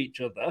saying to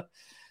each other.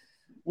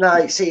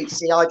 No, see,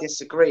 I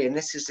disagree, and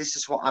this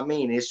is what I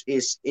mean.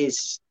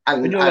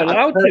 And you're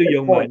allowed to,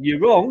 young man. You're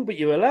wrong, but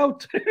you're allowed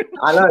to.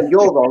 I know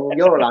you're wrong, and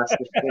you're allowed to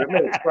disagree with me.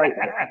 It's great.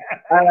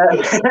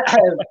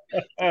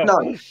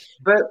 No,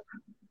 but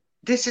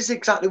this is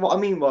exactly what I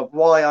mean.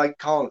 Why I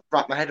can't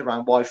wrap my head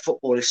around why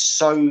football is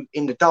so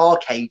in the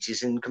dark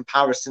ages in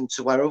comparison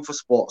to where other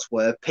sports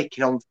were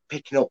picking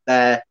up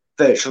their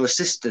virtual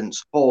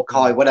assistants,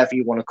 Hawkeye, whatever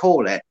you want to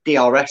call it,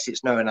 DRS.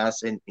 It's known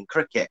as in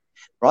cricket,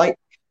 right?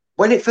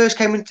 When it first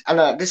came in,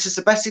 and this is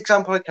the best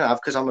example I can have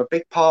because I'm a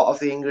big part of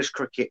the English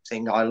cricket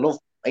thing. I love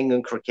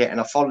England cricket and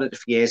I followed it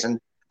for years. And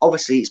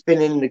obviously, it's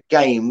been in the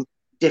game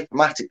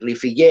diplomatically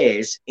for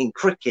years in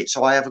cricket,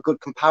 so I have a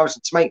good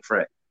comparison to make for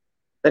it.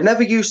 They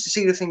never used to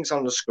see the things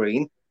on the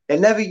screen. They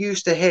never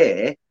used to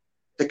hear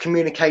the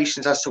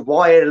communications as to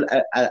why an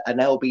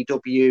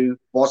LBW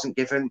wasn't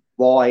given,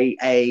 why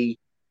a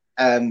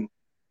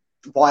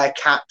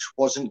catch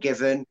wasn't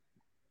given,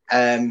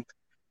 why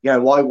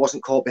it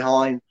wasn't caught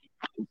behind.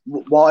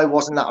 Why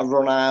wasn't that a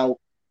run out,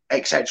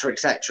 etc.,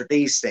 etc.,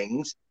 these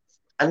things.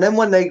 And then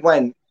when they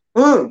went,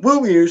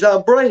 we'll use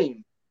our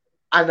brain,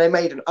 and they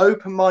made an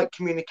open mic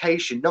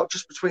communication, not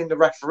just between the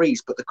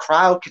referees, but the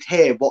crowd could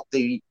hear what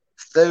the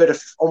third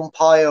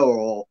umpire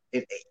or,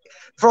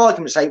 for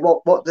argument's sake,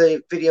 what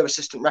the video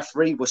assistant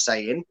referee was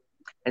saying.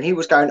 And he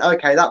was going,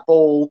 okay, that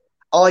ball,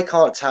 I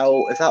can't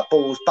tell if that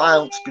ball's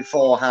bounced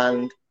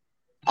beforehand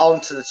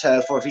onto the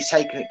turf or if he's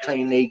taken it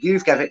cleanly.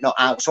 You've given it not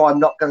out, so I'm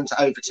not going to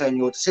overturn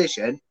your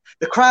decision.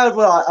 The crowd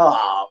were like,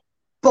 oh,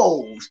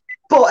 balls.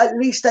 But at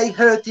least they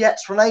heard the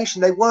explanation.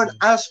 They weren't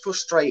as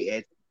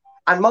frustrated.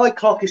 And my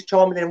clock is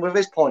chiming in with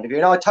his point of view,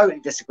 and I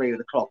totally disagree with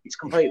the clock. It's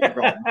completely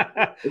wrong.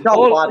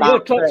 Your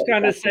clock's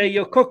kind of say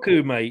you're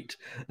cuckoo, mate.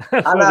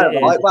 I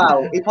know, right?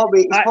 Well, it's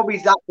probably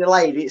that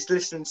delayed. It's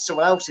listening to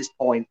someone else's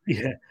point.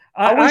 Yeah.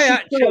 I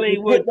actually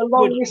would the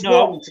longest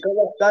one to go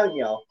off, don't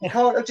you? You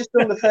can't have just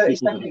done the 30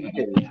 seconds.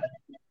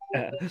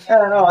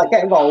 All right,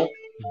 get involved.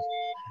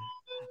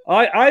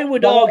 I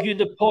would argue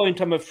the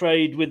point, I'm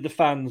afraid, with the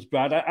fans,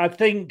 Brad. I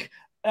think,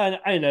 and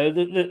I know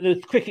the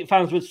cricket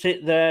fans would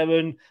sit there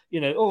and,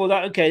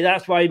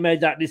 that's why he made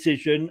that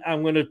decision.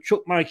 I'm going to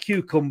chuck my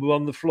cucumber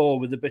on the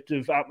floor with a bit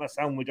of out my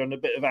sandwich on a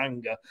bit of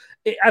anger.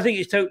 I think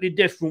it's totally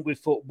different with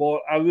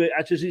football. I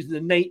just it's the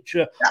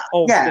nature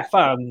of the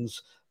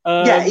fans.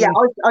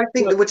 I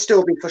think there would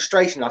still be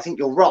frustration. I think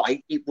you're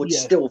right. It would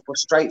still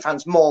frustrate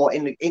fans more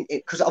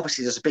because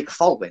obviously there's a big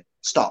following.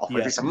 Start off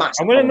with it's a massive.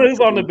 I'm going to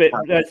move on a bit.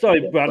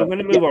 Sorry, Brad. I'm going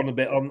to move on a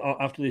bit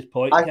after this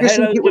point. I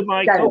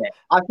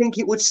think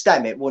it would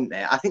stem it, wouldn't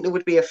it? I think there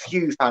would be a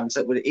few fans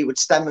that would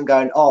stem and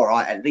going, all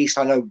right, at least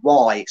I know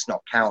why it's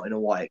not counting or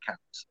why it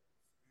counts.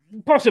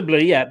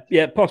 Possibly,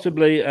 yeah,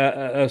 possibly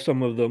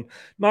some of them.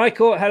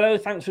 Michael, hello.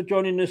 Thanks for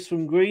joining us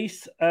from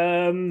Greece.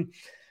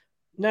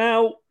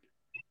 Now,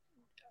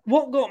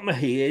 what got me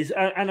here is,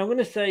 and I'm going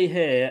to say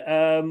here,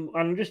 and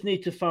I just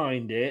need to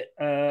find it.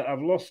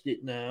 I've lost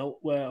it now.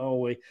 Where are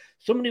we?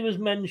 Somebody was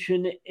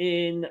mentioned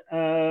in,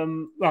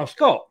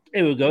 Scott.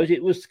 Here we go.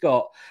 It was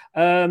Scott.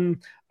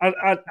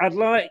 I'd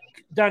like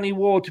Danny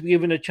Ward to be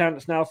given a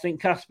chance now. I think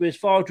Casper is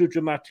far too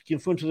dramatic in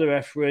front of the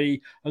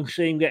referee and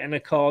see him getting a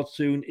card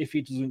soon if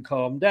he doesn't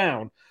calm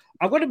down.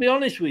 I've got to be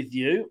honest with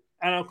you,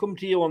 and I'll come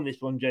to you on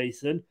this one,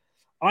 Jason.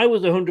 I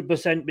was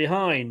 100%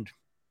 behind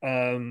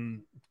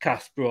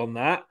Casper on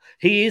that.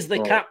 He is the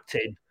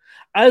captain.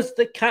 As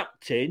the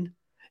captain,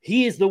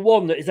 he is the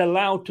one that is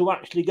allowed to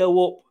actually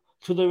go up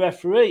to the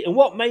referee. And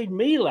what made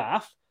me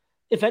laugh,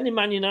 if any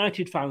Man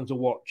United fans are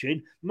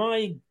watching,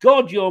 my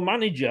God, your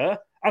manager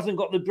hasn't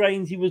got the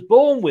brains he was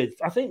born with.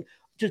 I think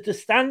just to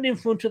stand in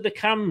front of the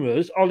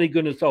cameras, Ole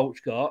Gunnar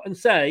Solskjaer, and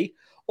say,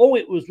 oh,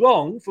 it was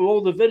wrong for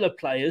all the Villa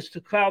players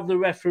to crowd the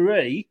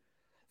referee.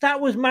 That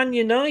was Man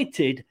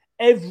United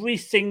every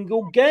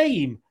single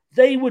game.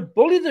 They would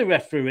bully the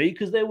referee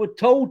because they were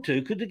told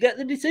to get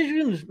the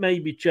decisions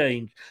maybe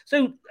changed.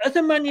 So as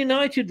a Man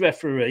United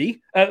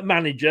referee,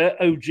 manager,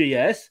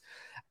 OGS,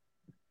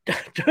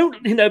 don't,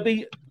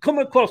 come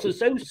across as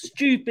so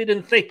stupid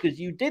and thick as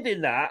you did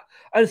in that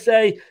and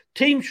say,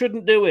 team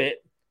shouldn't do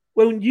it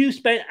when you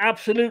spent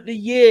absolutely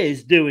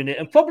years doing it,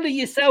 and probably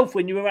yourself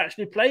when you were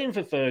actually playing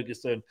for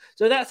Ferguson.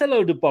 So that's a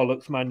load of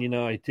bollocks, Man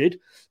United.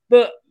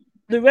 But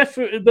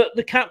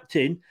the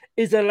captain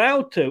is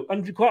allowed to,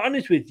 and to be quite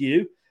honest with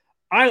you,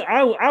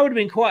 I would have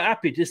been quite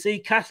happy to see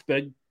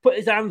Casper put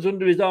his hands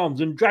under his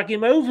arms and drag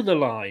him over the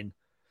line.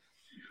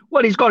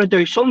 Well, he's got to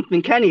do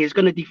something, Kenny. He's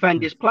going to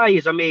defend his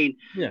players.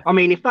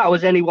 If that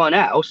was anyone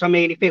else,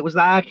 if it was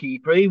our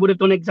keeper, he would have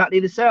done exactly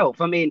the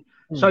same.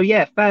 So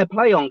yeah, fair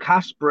play on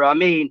Casper.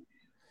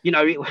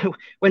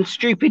 When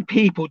stupid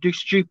people do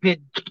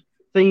stupid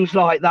things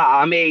like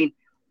that,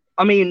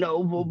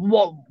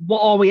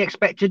 what are we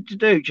expected to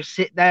do? Just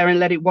sit there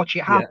and let it watch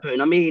it happen?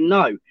 Yeah.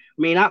 No.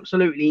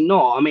 Absolutely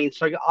not.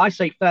 So I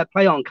say fair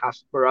play on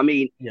Casper.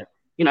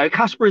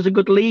 Casper is a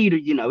good leader.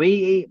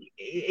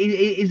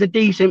 He's a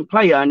decent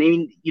player,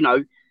 and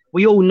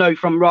we all know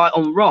from right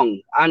on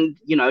wrong. And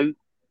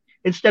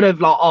instead of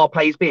like our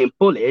players being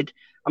bullied,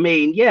 I'm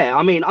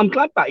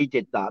glad that he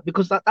did that,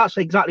 because that's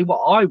exactly what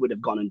I would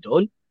have gone and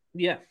done.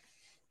 Yeah.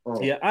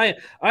 Yeah,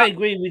 I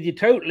agree with you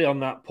totally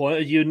on that point,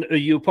 as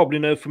you probably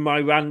know from my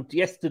rant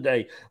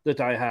yesterday that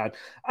I had.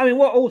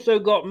 What also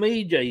got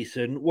me,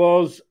 Jason,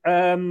 was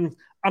I'm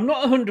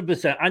not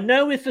 100%. I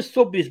know if a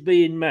sub is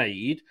being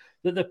made,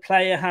 that the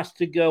player has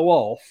to go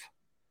off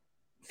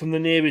from the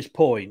nearest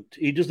point.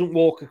 He doesn't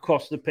walk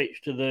across the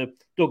pitch to the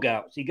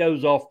dugouts. He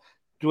goes off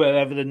to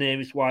wherever the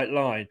nearest white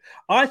line.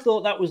 I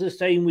thought that was the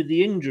same with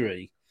the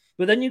injury.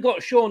 But then you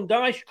got Sean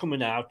Dyche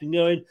coming out and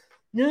going,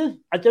 no,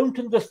 I don't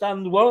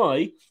understand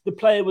why the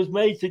player was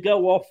made to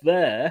go off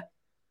there.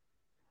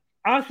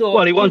 I thought,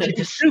 well, he wanted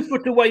he's 2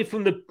 foot away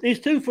from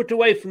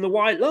the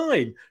white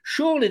line.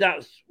 Surely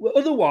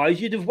otherwise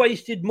you'd have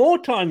wasted more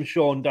time,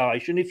 Sean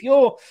Dyche. And if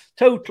your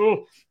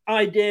total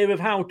idea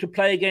of how to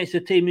play against a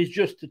team is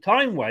just a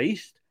time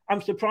waste,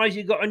 I'm surprised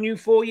you got a new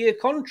 4-year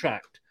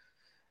contract.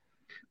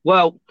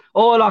 Well,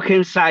 all I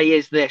can say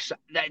is this: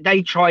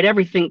 they tried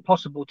everything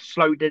possible to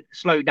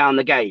slow down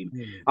the game.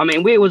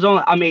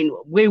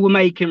 We were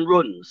making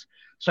runs,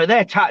 so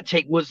their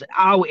tactic was,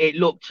 how it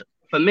looked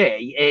for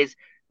me, is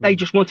they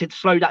just wanted to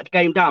slow that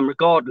game down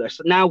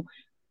regardless. Now,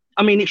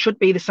 it should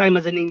be the same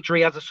as an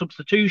injury as a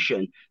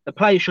substitution. The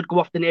player should go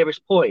off the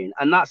nearest point,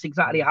 and that's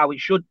exactly how it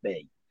should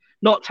be.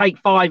 Not take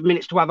 5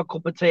 minutes to have a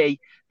cup of tea,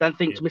 then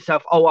think to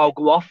myself, oh, I'll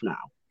go off now.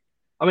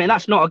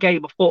 That's not a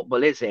game of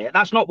football, is it?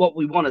 That's not what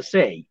we want to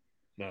see.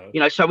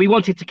 No. So we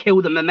wanted to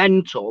kill the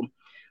momentum,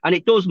 and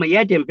it does me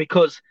head in,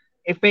 because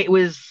if we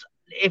was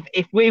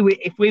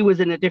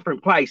in a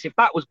different place, if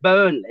that was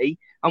Burnley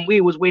and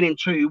we was winning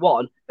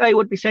 2-1, they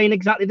would be saying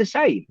exactly the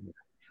same.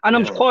 And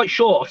I'm quite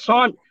sure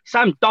Sam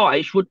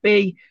Dyche would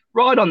be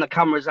right on the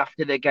cameras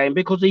after the game,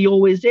 because he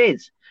always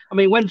is.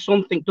 When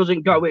something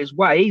doesn't go his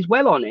way, he's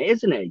well on it,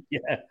 isn't he?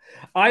 Yeah.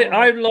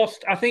 I've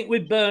lost, I think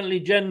with Burnley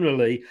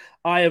generally,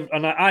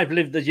 I've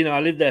lived, as you know, I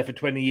lived there for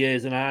 20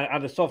 years and I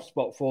had a soft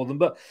spot for them.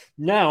 But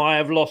now I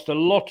have lost a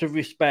lot of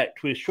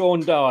respect with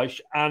Sean Dyche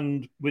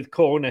and with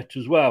Cornet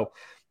as well.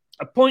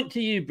 A point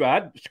to you,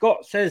 Brad.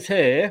 Scott says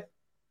here,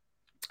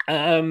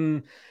 a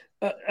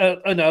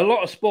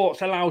lot of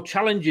sports allow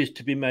challenges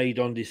to be made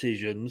on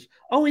decisions.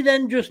 Are we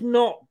then just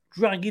not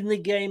dragging the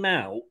game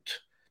out?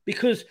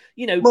 Because,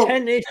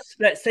 tennis,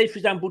 let's say, for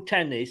example,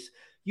 tennis,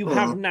 you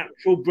have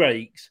natural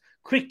breaks.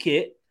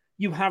 Cricket,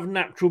 you have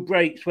natural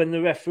breaks when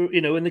the referee,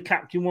 when the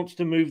captain wants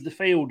to move the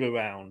field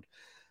around.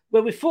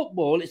 Where with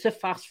football, it's a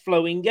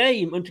fast-flowing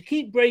game. And to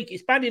keep break,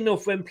 it's bad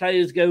enough when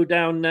players go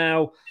down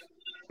now,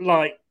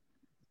 like,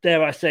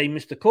 dare I say,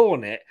 Mr.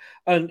 Cornet,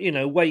 and,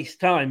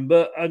 waste time,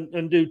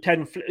 and do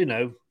 10,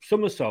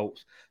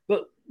 somersaults.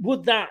 But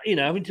would that,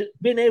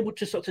 being able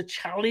to sort of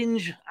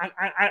challenge,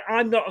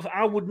 I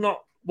would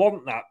not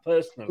want that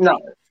personally.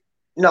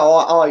 No,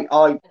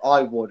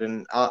 I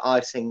wouldn't. I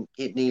think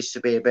it needs to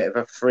be a bit of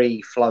a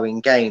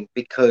free-flowing game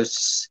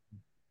because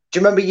do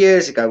you remember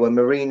years ago when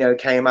Mourinho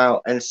came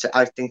out and said,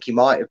 I think he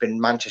might have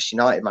been Manchester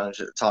United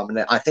manager at the time, and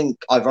I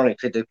think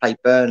ironically they played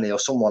Burnley or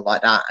someone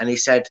like that, and he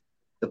said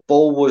the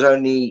ball was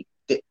only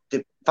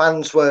the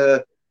fans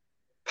were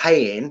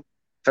paying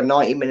for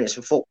 90 minutes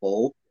of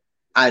football,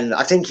 and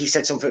I think he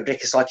said something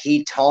ridiculous like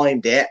he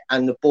timed it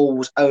and the ball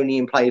was only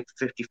in play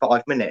for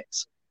 55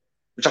 minutes,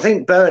 which I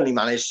think Burnley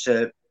managed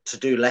to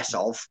do less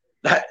of.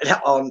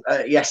 On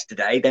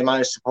yesterday, they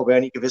managed to probably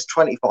only give us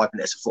 25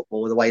 minutes of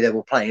football the way they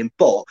were playing,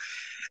 but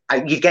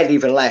you get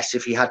even less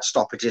if you had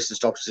stoppages and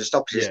stoppages and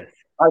stoppages. Yeah.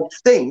 I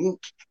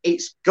think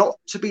it's got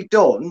to be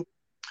done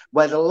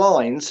where the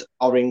lines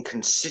are in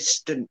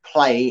consistent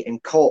play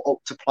and caught up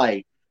to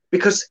play,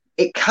 because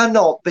it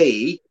cannot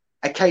be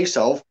a case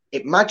of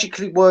it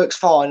magically works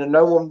fine and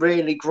no one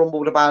really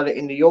grumbled about it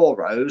in the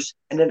Euros,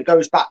 and then it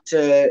goes back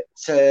to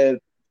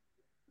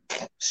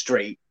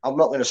street. I'm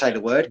not going to say the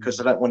word because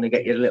I don't want to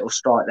get you a little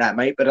strike there,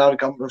 mate, but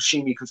I'm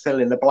assuming you can fill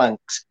in the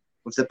blanks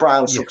with the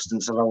brown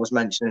substance that I was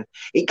mentioning.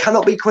 It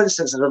cannot be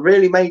coincidence that a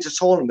really major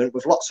tournament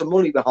with lots of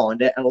money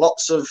behind it and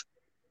lots of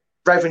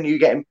revenue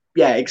getting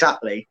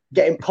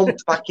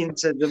pumped back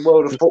into the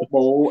world of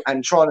football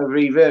and trying to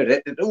revert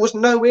it. There was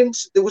no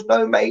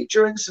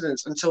major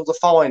incidents until the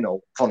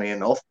final, funny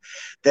enough,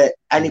 that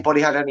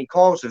anybody had any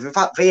qualms with. In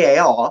fact,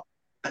 VAR,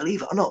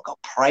 believe it or not,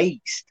 got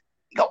praised.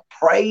 It got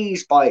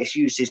praised by its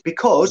uses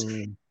because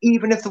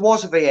even if there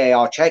was a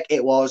VAR check,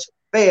 it was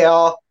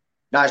VAR.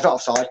 No, it's not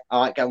offside.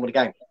 All right, get on with the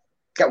game.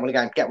 Get on with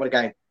the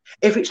game.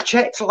 If it's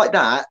checked like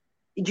that,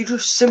 you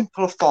just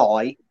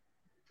simplify.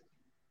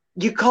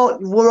 You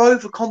can't. We're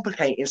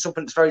overcomplicating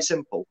something that's very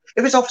simple.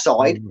 If it's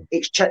offside,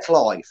 it's checked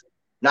live.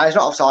 No, it's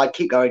not offside.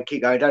 Keep going.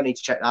 Don't need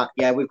to check that.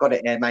 Yeah, we've got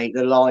it here, mate.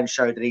 The lines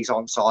show that he's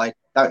onside.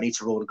 Don't need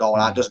to rule the goal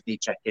out. Doesn't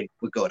need checking.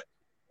 We're good.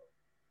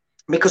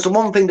 Because the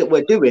one thing that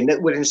we're doing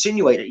that would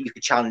insinuate that you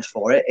could challenge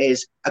for it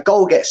is a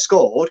goal gets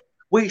scored,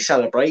 we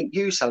celebrate,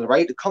 you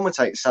celebrate, the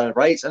commentator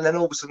celebrates, and then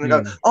all of a sudden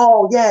they go,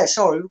 oh, yeah,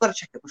 sorry, we've got to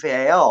check it with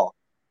VAR.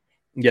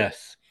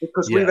 Yes.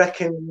 Because we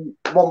reckon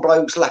one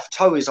bloke's left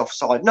toe is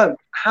offside. No,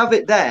 have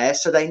it there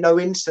so they know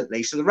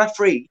instantly. So the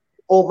referee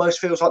almost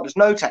feels like there's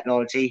no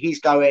technology. He's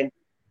going,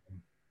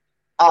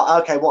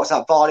 okay, what's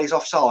that? Vardy's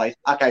offside.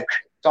 Okay,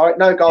 sorry,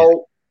 no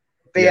goal.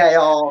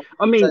 VAR.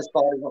 I mean,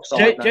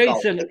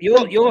 Jason,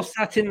 you're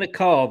sat in the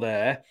car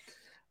there,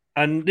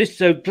 and this.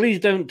 So please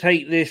don't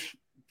take this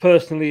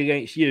personally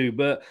against you.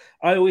 But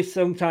I always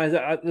sometimes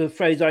the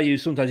phrase I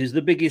use sometimes is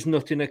the biggest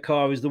nut in a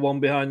car is the one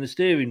behind the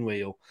steering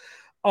wheel.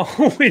 Are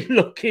we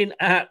looking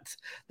at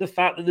the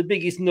fact that the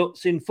biggest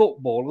nuts in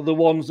football are the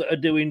ones that are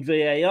doing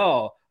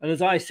VAR? And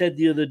as I said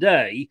the other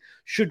day,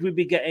 should we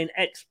be getting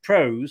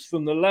ex-pros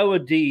from the lower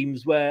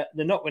teams where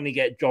they're not going to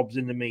get jobs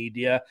in the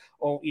media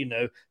or,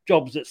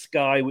 jobs at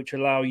Sky, which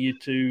allow you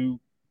to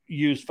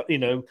use,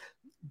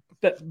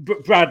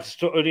 Brad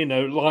sort of,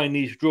 line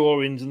these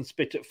drawings and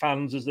spit at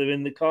fans as they're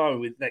in the car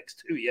with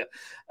next to you.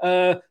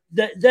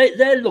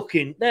 They're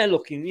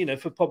looking,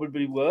 for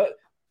probably work.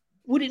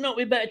 Would it not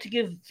be better to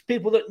give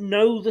people that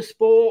know the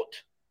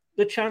sport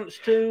the chance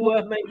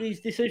to make these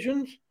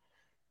decisions?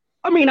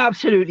 I mean,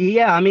 absolutely,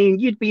 yeah. I mean,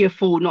 you'd be a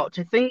fool not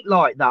to think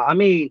like that. I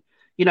mean,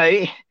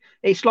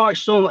 it's like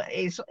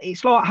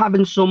it's like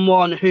having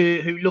someone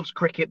who loves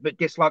cricket but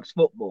dislikes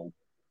football.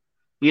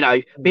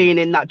 Being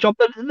in that job,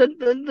 they're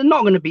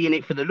not going to be in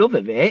it for the love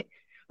of it.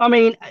 I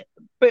mean,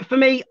 but for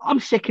me, I'm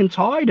sick and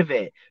tired of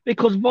it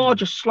because VAR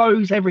just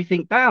slows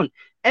everything down.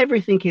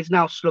 Everything is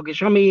now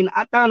sluggish. I mean,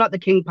 down at the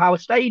King Power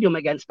Stadium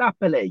against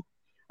Napoli,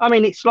 I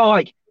mean, it's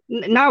like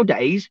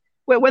nowadays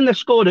when they've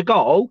scored a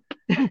goal,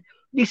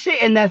 you're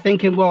sitting there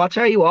thinking, well, I'll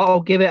tell you what,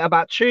 I'll give it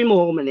about 2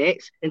 more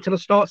minutes until I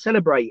start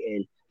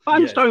celebrating.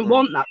 Fans don't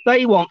want that.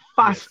 They want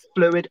fast,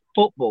 fluid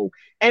football.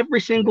 Every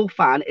single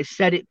fan has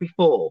said it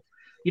before.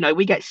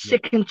 We get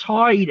sick and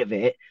tired of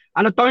it.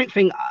 And I don't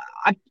think,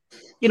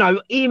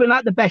 even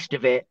at the best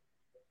of it,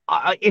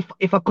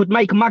 if I could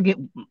make a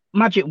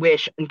magic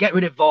wish and get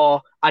rid of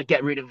VAR, I'd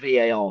get rid of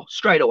VAR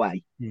straight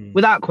away,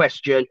 without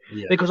question,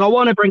 because I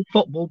want to bring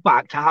football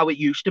back to how it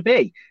used to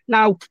be.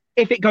 Now,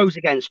 if it goes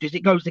against us,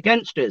 it goes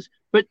against us,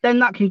 but then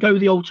that can go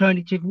the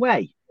alternative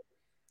way.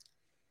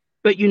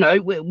 But,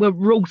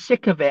 we're all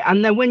sick of it.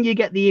 And then when you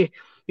get the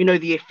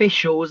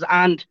officials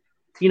and,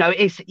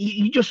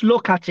 you just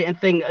look at it and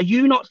think, are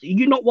you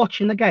not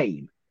watching the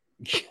game?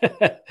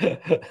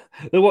 They're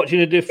watching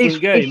a different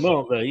game,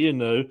 aren't they?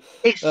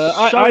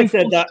 I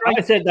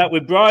said that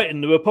with Brighton.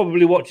 They were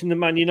probably watching the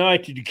Man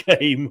United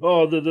game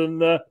rather than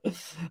the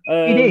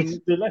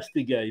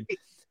Leicester game.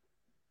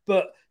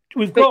 But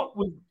we've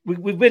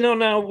been on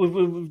now.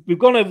 We've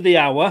gone over the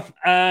hour,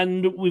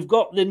 and we've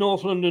got the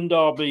North London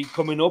derby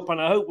coming up.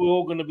 And I hope we're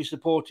all going to be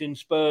supporting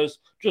Spurs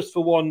just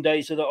for one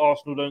day, so that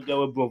Arsenal don't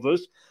go above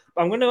us.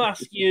 But I'm going to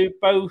ask you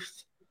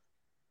both,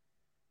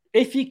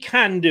 if you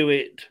can do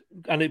it,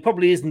 and it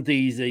probably isn't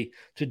easy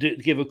to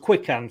give a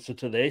quick answer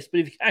to this, but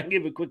if you can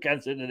give a quick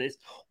answer to this,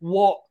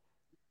 what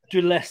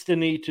do Leicester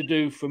need to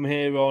do from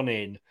here on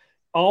in?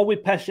 Are we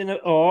pressing,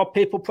 or are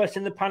people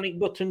pressing the panic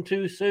button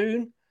too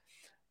soon?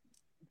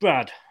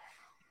 Brad?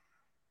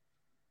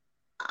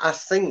 I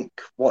think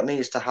what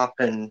needs to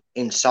happen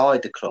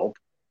inside the club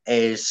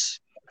is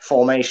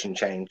formation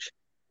change.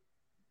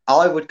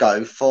 I would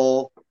go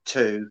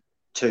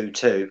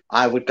 4-2-2-2.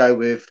 I would go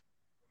with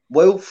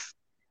Wilf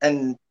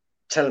and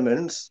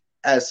Tielemans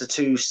as the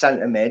two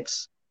centre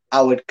mids.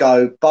 I would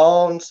go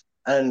Barnes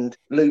and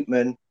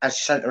Lootman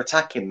as centre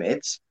attacking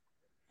mids.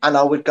 And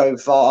I would go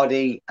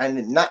Vardy and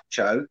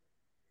Nacho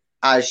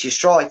as your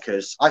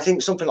strikers. I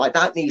think something like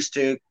that needs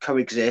to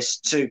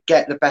coexist to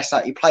get the best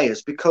out of your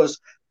players, because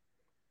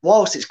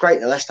whilst it's great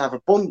that Leicester have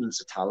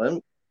abundance of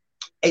talent,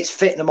 it's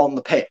fitting them on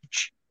the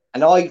pitch.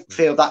 And I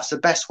feel that's the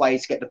best way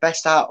to get the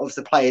best out of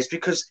the players,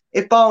 because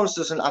if Barnes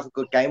doesn't have a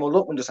good game or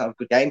Lookman doesn't have a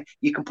good game,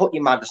 you can put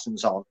your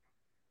Maddisons on.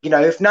 You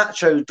know, if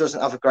Nacho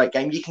doesn't have a great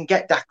game, you can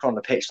get Daka on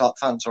the pitch like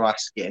fans are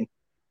asking.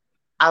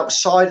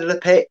 Outside of the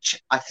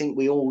pitch, I think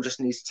we all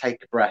just need to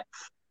take a breath.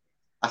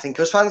 I think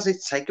us fans need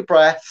to take a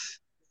breath,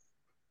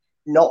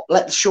 not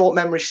let the short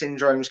memory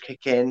syndromes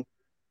kick in,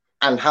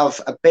 and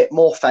have a bit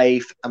more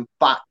faith and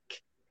back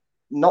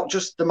not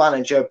just the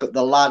manager, but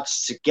the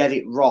lads to get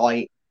it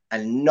right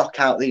and knock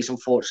out these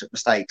unfortunate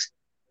mistakes.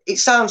 It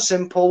sounds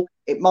simple.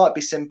 It might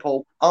be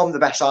simple. I'm the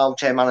best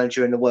armchair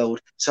manager in the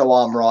world, so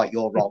I'm right,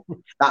 you're wrong.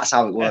 That's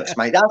how it works,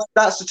 mate.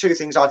 That's the two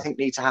things I think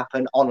need to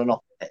happen on and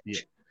off the pitch.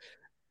 Yeah.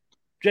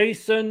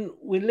 Jason,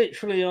 we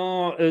literally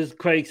are, as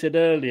Craig said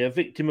earlier,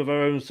 victim of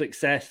our own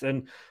success,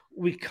 and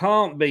we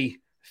can't be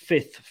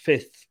fifth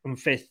and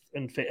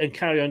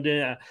carry on doing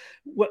that.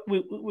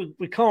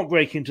 We can't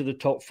break into the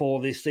top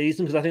four this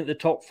season, because I think the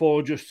top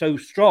four are just so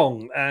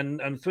strong,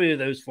 and three of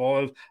those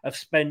four have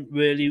spent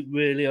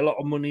really a lot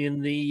of money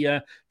in the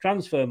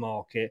transfer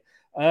market,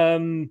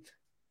 and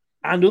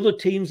other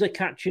teams are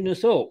catching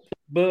us up.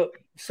 But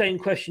same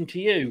question to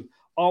you: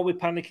 are we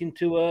panicking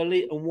too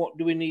early, and what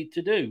do we need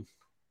to do?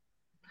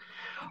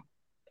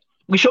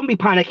 We shouldn't be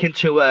panicking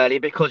too early,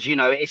 because, you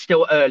know, it's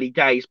still early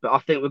days, but I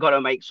think we've got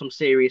to make some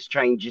serious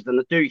changes. And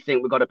I do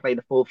think we've got to play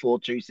the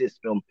 4-4-2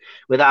 system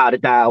without a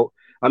doubt.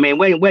 I mean,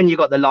 when you've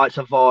got the likes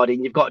of Vardy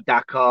and you've got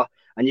Daka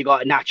and you've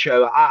got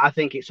Nacho, I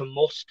think it's a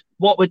must.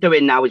 What we're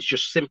doing now is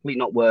just simply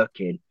not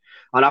working.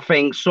 And I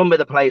think some of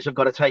the players have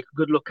got to take a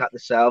good look at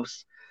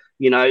themselves,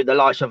 you know, the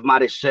likes of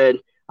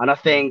Maddison. And I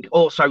think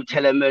also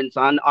Tielemans,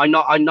 and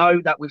I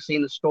know that we've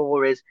seen the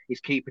stories, he's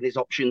keeping his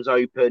options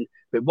open.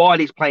 But while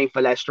he's playing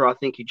for Leicester, I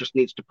think he just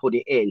needs to put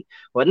it in.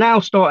 We're now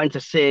starting to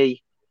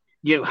see,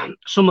 you know,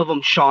 some of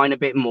them shine a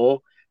bit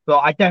more. But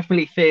I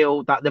definitely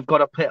feel that they've got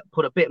to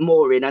put a bit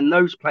more in. And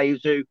those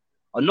players who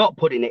are not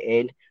putting it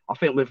in, I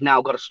think we've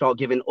now got to start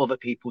giving other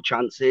people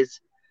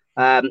chances.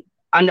 And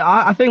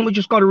I think we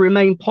just got to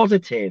remain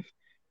positive.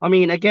 I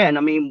mean,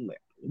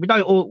 we're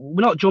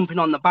not jumping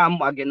on the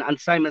bandwagon, and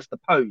same as the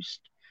Post.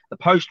 The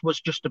Post was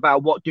just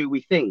about what do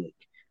we think.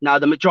 Now,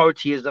 the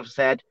majority have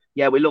said,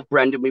 yeah, we love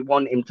Brendan, we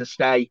want him to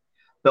stay,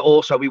 but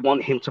also we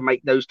want him to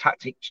make those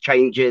tactics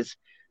changes.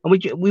 And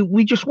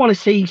we just want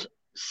to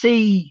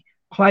see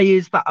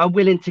players that are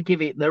willing to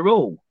give it their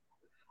all.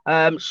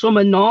 Some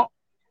are not.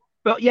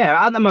 But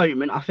yeah, at the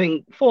moment, I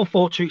think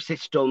 4-4-2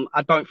 system,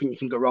 I don't think you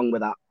can go wrong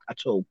with that at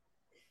all.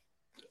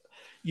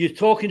 You're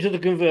talking to the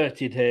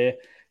converted here.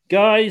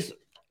 Guys,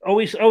 are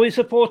we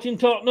supporting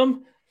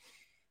Tottenham?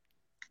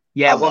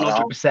 Yeah,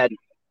 100%.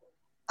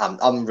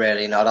 I'm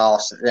really not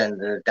arsed at the end of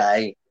the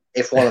day.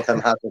 If one of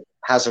them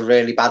has a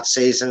really bad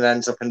season and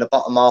ends up in the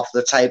bottom half of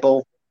the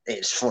table,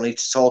 it's funny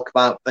to talk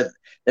about, but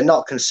they're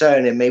not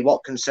concerning me.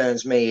 What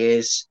concerns me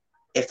is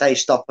if they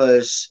stop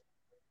us,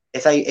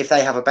 if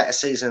they have a better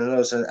season than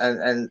us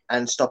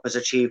and stop us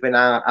achieving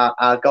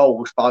our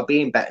goals by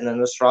being better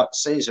than us throughout the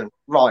season.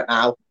 Right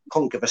now,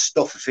 couldn't give a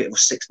stuff if it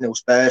was 6-0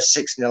 Spurs,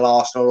 6-0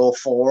 Arsenal,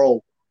 or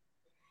 4-4.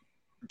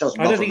 I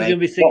don't think it's going to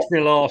be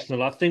 6-0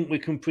 Arsenal. I think we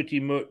can pretty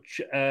much...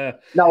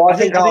 No, I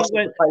think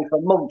Arsenal will play for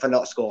a month and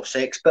not score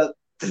 6, but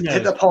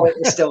the point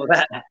is still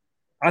there.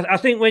 I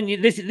think when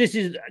this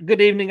is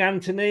good evening,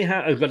 Anthony.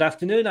 Good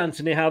afternoon,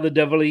 Anthony. How the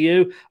devil are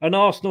you? An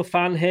Arsenal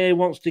fan here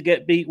wants to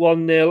get beat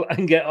 1-0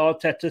 and get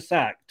Arteta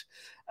sacked.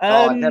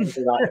 I'd never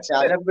be like that.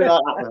 I'd never be like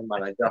that with a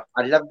manager.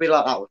 I'd never be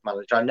like that with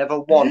manager. I never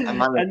want a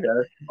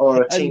manager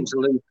or a team to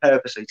lose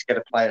purposely to get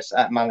a player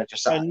manager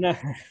sacked.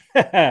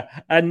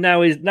 And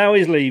now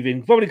he's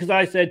leaving. Probably because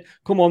I said,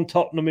 "Come on,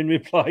 Tottenham," in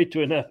reply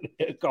to an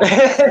earlier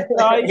comment.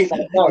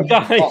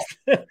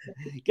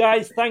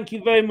 guys, thank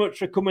you very much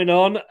for coming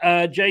on.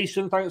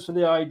 Jason, thanks for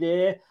the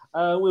idea.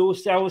 I will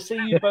see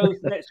you both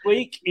next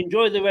week.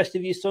 Enjoy the rest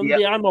of your Sunday.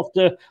 Yep.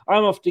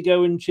 I'm off to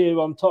go and cheer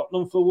on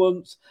Tottenham for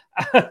once,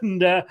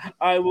 and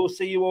I will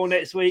see you all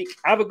next week.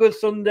 Have a good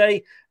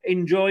Sunday.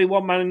 Enjoy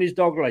One Man and His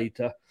Dog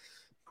later.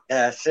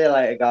 Yeah, see you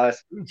later,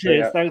 guys.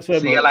 Cheers. Thanks very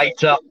much. See you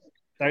later.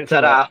 Thanks.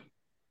 Ta-da.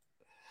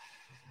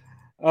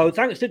 Oh,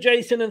 thanks to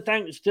Jason and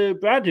thanks to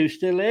Brad, who's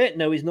still here.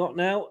 No, he's not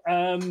now.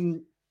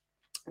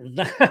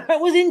 That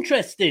was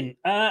interesting.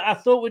 I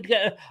thought we'd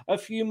get a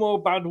few more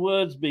bad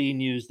words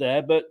being used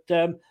there, but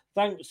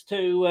thanks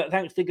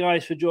to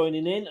guys for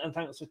joining in and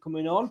thanks for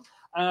coming on.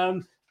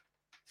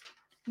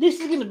 this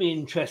is going to be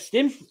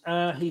interesting,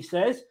 he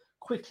says,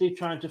 quickly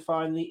trying to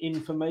find the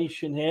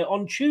information here.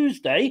 On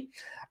Tuesday,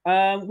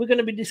 we're going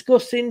to be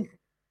discussing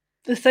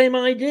the same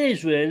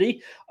ideas,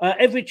 really.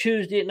 Every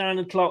Tuesday at 9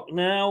 o'clock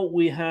now,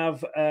 we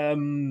have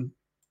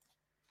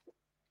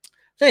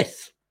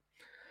this.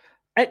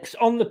 X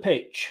on the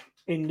pitch,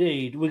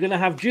 indeed. We're going to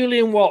have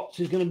Julian Watts,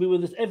 who's going to be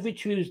with us every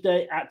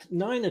Tuesday at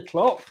 9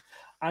 o'clock,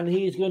 and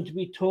he is going to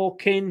be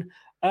talking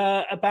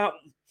about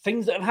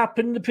things that have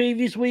happened the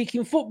previous week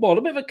in football.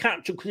 A bit of a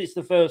catch-up because it's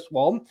the first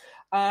one.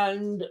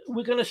 And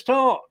we're going to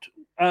start.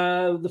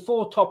 The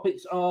 4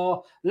 topics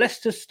are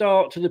Leicester's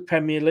start to the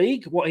Premier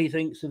League, what he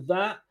thinks of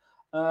that,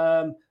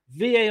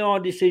 VAR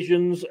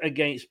decisions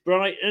against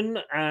Brighton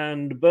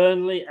and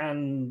Burnley,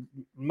 and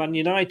Man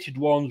United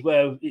ones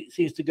where it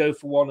seems to go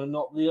for one and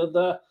not the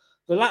other,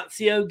 the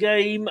Lazio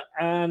game,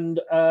 and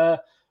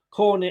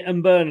Cornet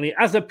and Burnley.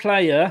 As a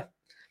player,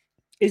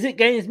 is it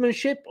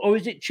gamesmanship or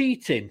is it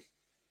cheating?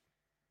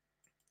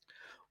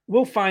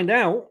 We'll find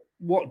out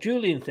what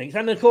Julian thinks.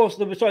 And of course,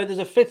 there's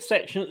a 5th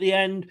section at the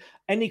end.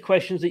 Any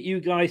questions that you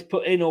guys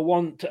put in or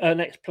want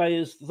next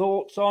players'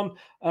 thoughts on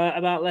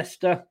about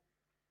Leicester,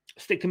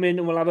 stick them in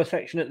and we'll have a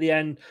section at the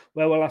end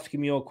where we'll ask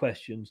him your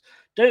questions.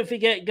 Don't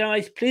forget,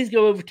 guys, please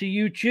go over to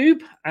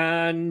YouTube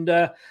and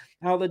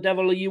how the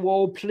devil are you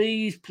all?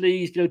 Please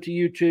go to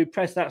YouTube,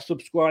 press that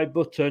subscribe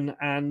button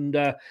and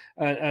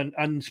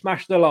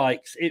smash the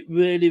likes. It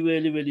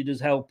really does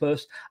help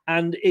us.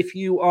 And if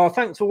you are,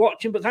 thanks for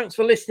watching, but thanks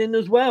for listening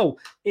as well.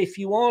 If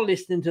you are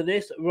listening to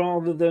this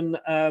rather than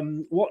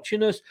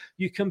watching us,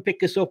 you can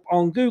pick us up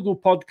on Google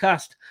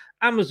Podcast,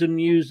 Amazon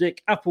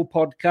Music, Apple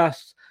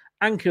Podcasts,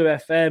 Anchor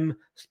FM,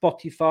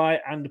 Spotify,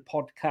 and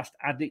Podcast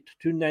Addict,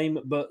 to name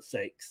but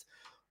 6.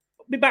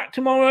 Be back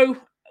tomorrow.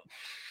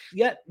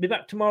 Yeah, be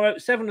back tomorrow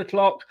at 7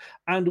 o'clock,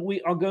 and we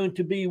are going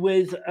to be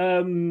with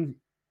Anthony.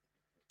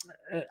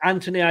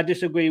 I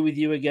disagree with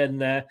you again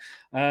there.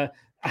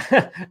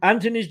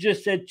 Anthony's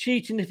just said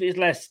cheating if it's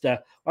Leicester.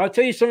 I'll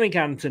tell you something,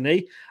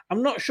 Anthony.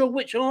 I'm not sure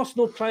which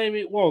Arsenal player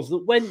it was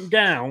that went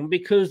down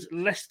because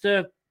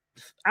Leicester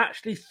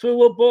actually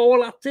threw a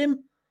ball at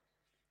him.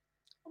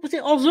 Was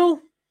it Ozil?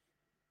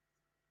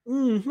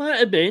 Might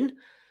have been.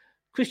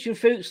 Christian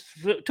Fuchs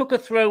took a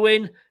throw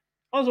in.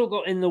 Ozil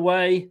got in the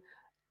way.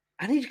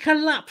 And he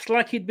collapsed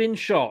like he'd been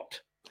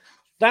shot.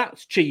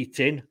 That's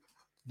cheating.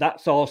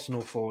 That's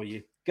Arsenal for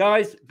you.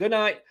 Guys, good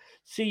night.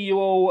 See you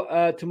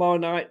all tomorrow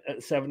night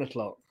at 7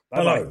 o'clock.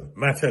 Bye-bye. Hello,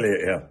 Matt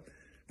Elliott here.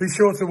 Be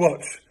sure to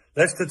watch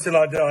Leicester Till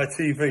I Die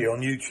TV on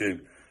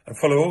YouTube and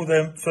follow all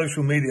their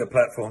social media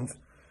platforms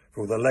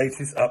for all the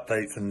latest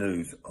updates and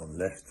news on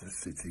Leicester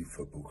City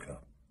Football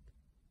Club.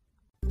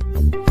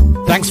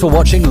 Thanks for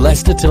watching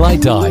Leicester Till I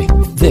Die.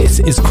 This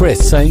is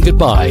Chris saying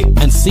goodbye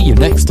and see you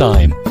next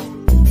time.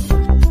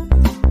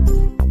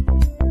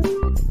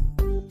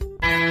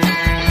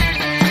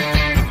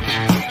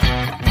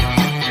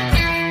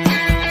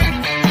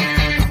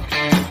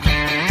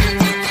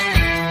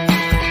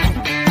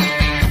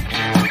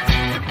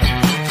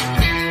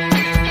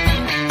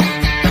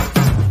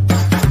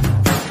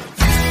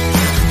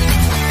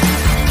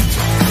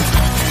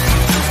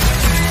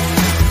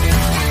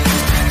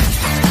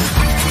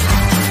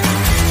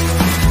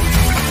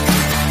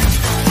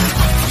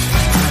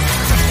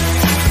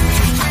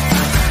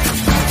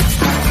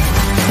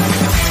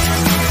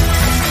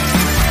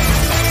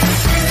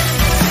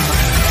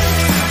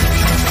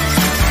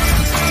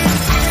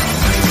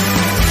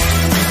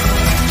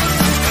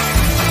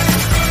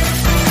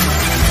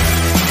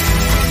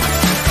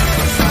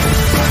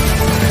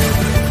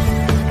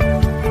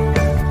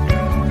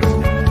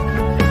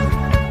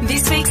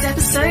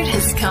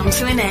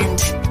 To an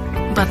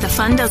end. But the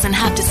fun doesn't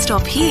have to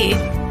stop here.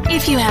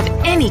 If you have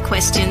any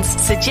questions,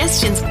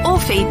 suggestions, or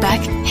feedback,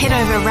 head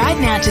over right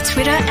now to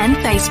Twitter and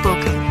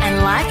Facebook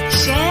and like,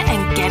 share,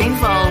 and get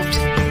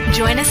involved.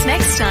 Join us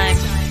next time.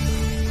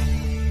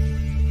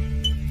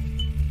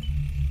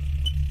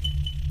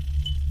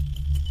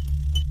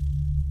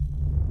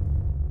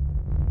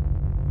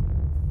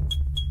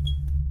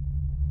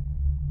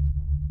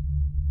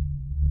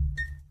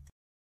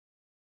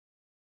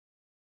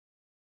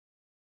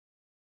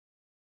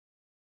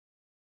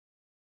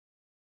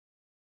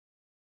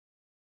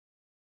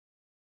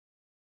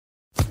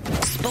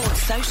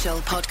 Social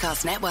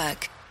Podcast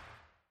Network.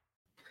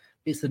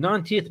 It's the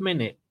 90th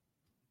minute.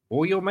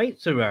 All your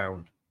mates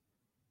around.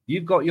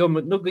 You've got your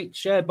McNugget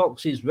share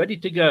boxes ready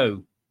to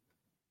go.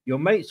 Your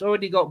mates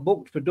already got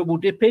booked for double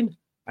dipping,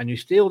 and you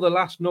steal the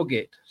last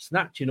nugget,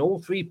 snatching all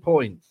 3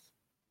 points.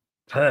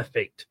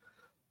 Perfect.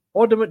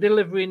 Order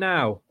McDelivery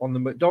now on the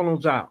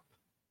McDonald's app.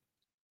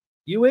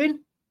 You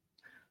in?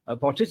 At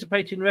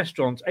participating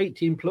restaurants,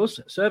 18 plus,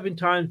 serving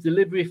times,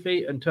 delivery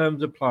fee, and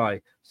terms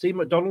apply. See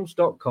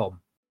mcdonalds.com.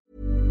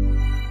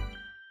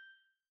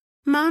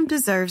 Mom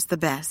deserves the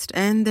best,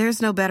 and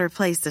there's no better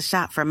place to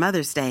shop for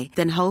Mother's Day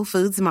than Whole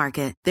Foods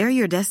Market. They're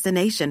your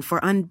destination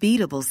for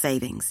unbeatable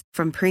savings,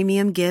 from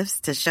premium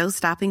gifts to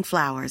show-stopping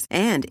flowers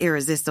and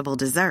irresistible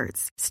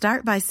desserts.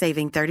 Start by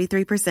saving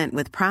 33%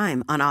 with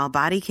Prime on all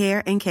body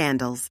care and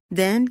candles.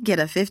 Then get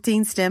a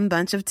 15-stem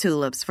bunch of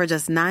tulips for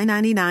just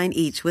 $9.99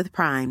 each with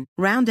Prime.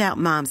 Round out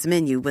Mom's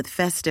menu with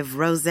festive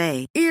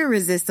rosé,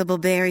 irresistible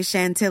berry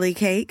chantilly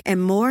cake,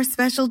 and more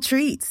special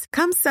treats.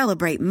 Come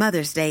celebrate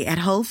Mother's Day at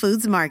Whole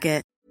Foods Market.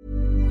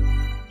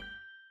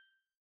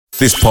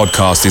 This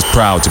podcast is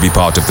proud to be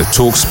part of the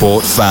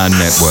TalkSport Fan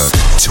Network.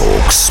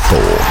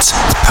 TalkSport.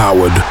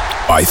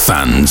 Powered by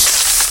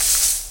fans.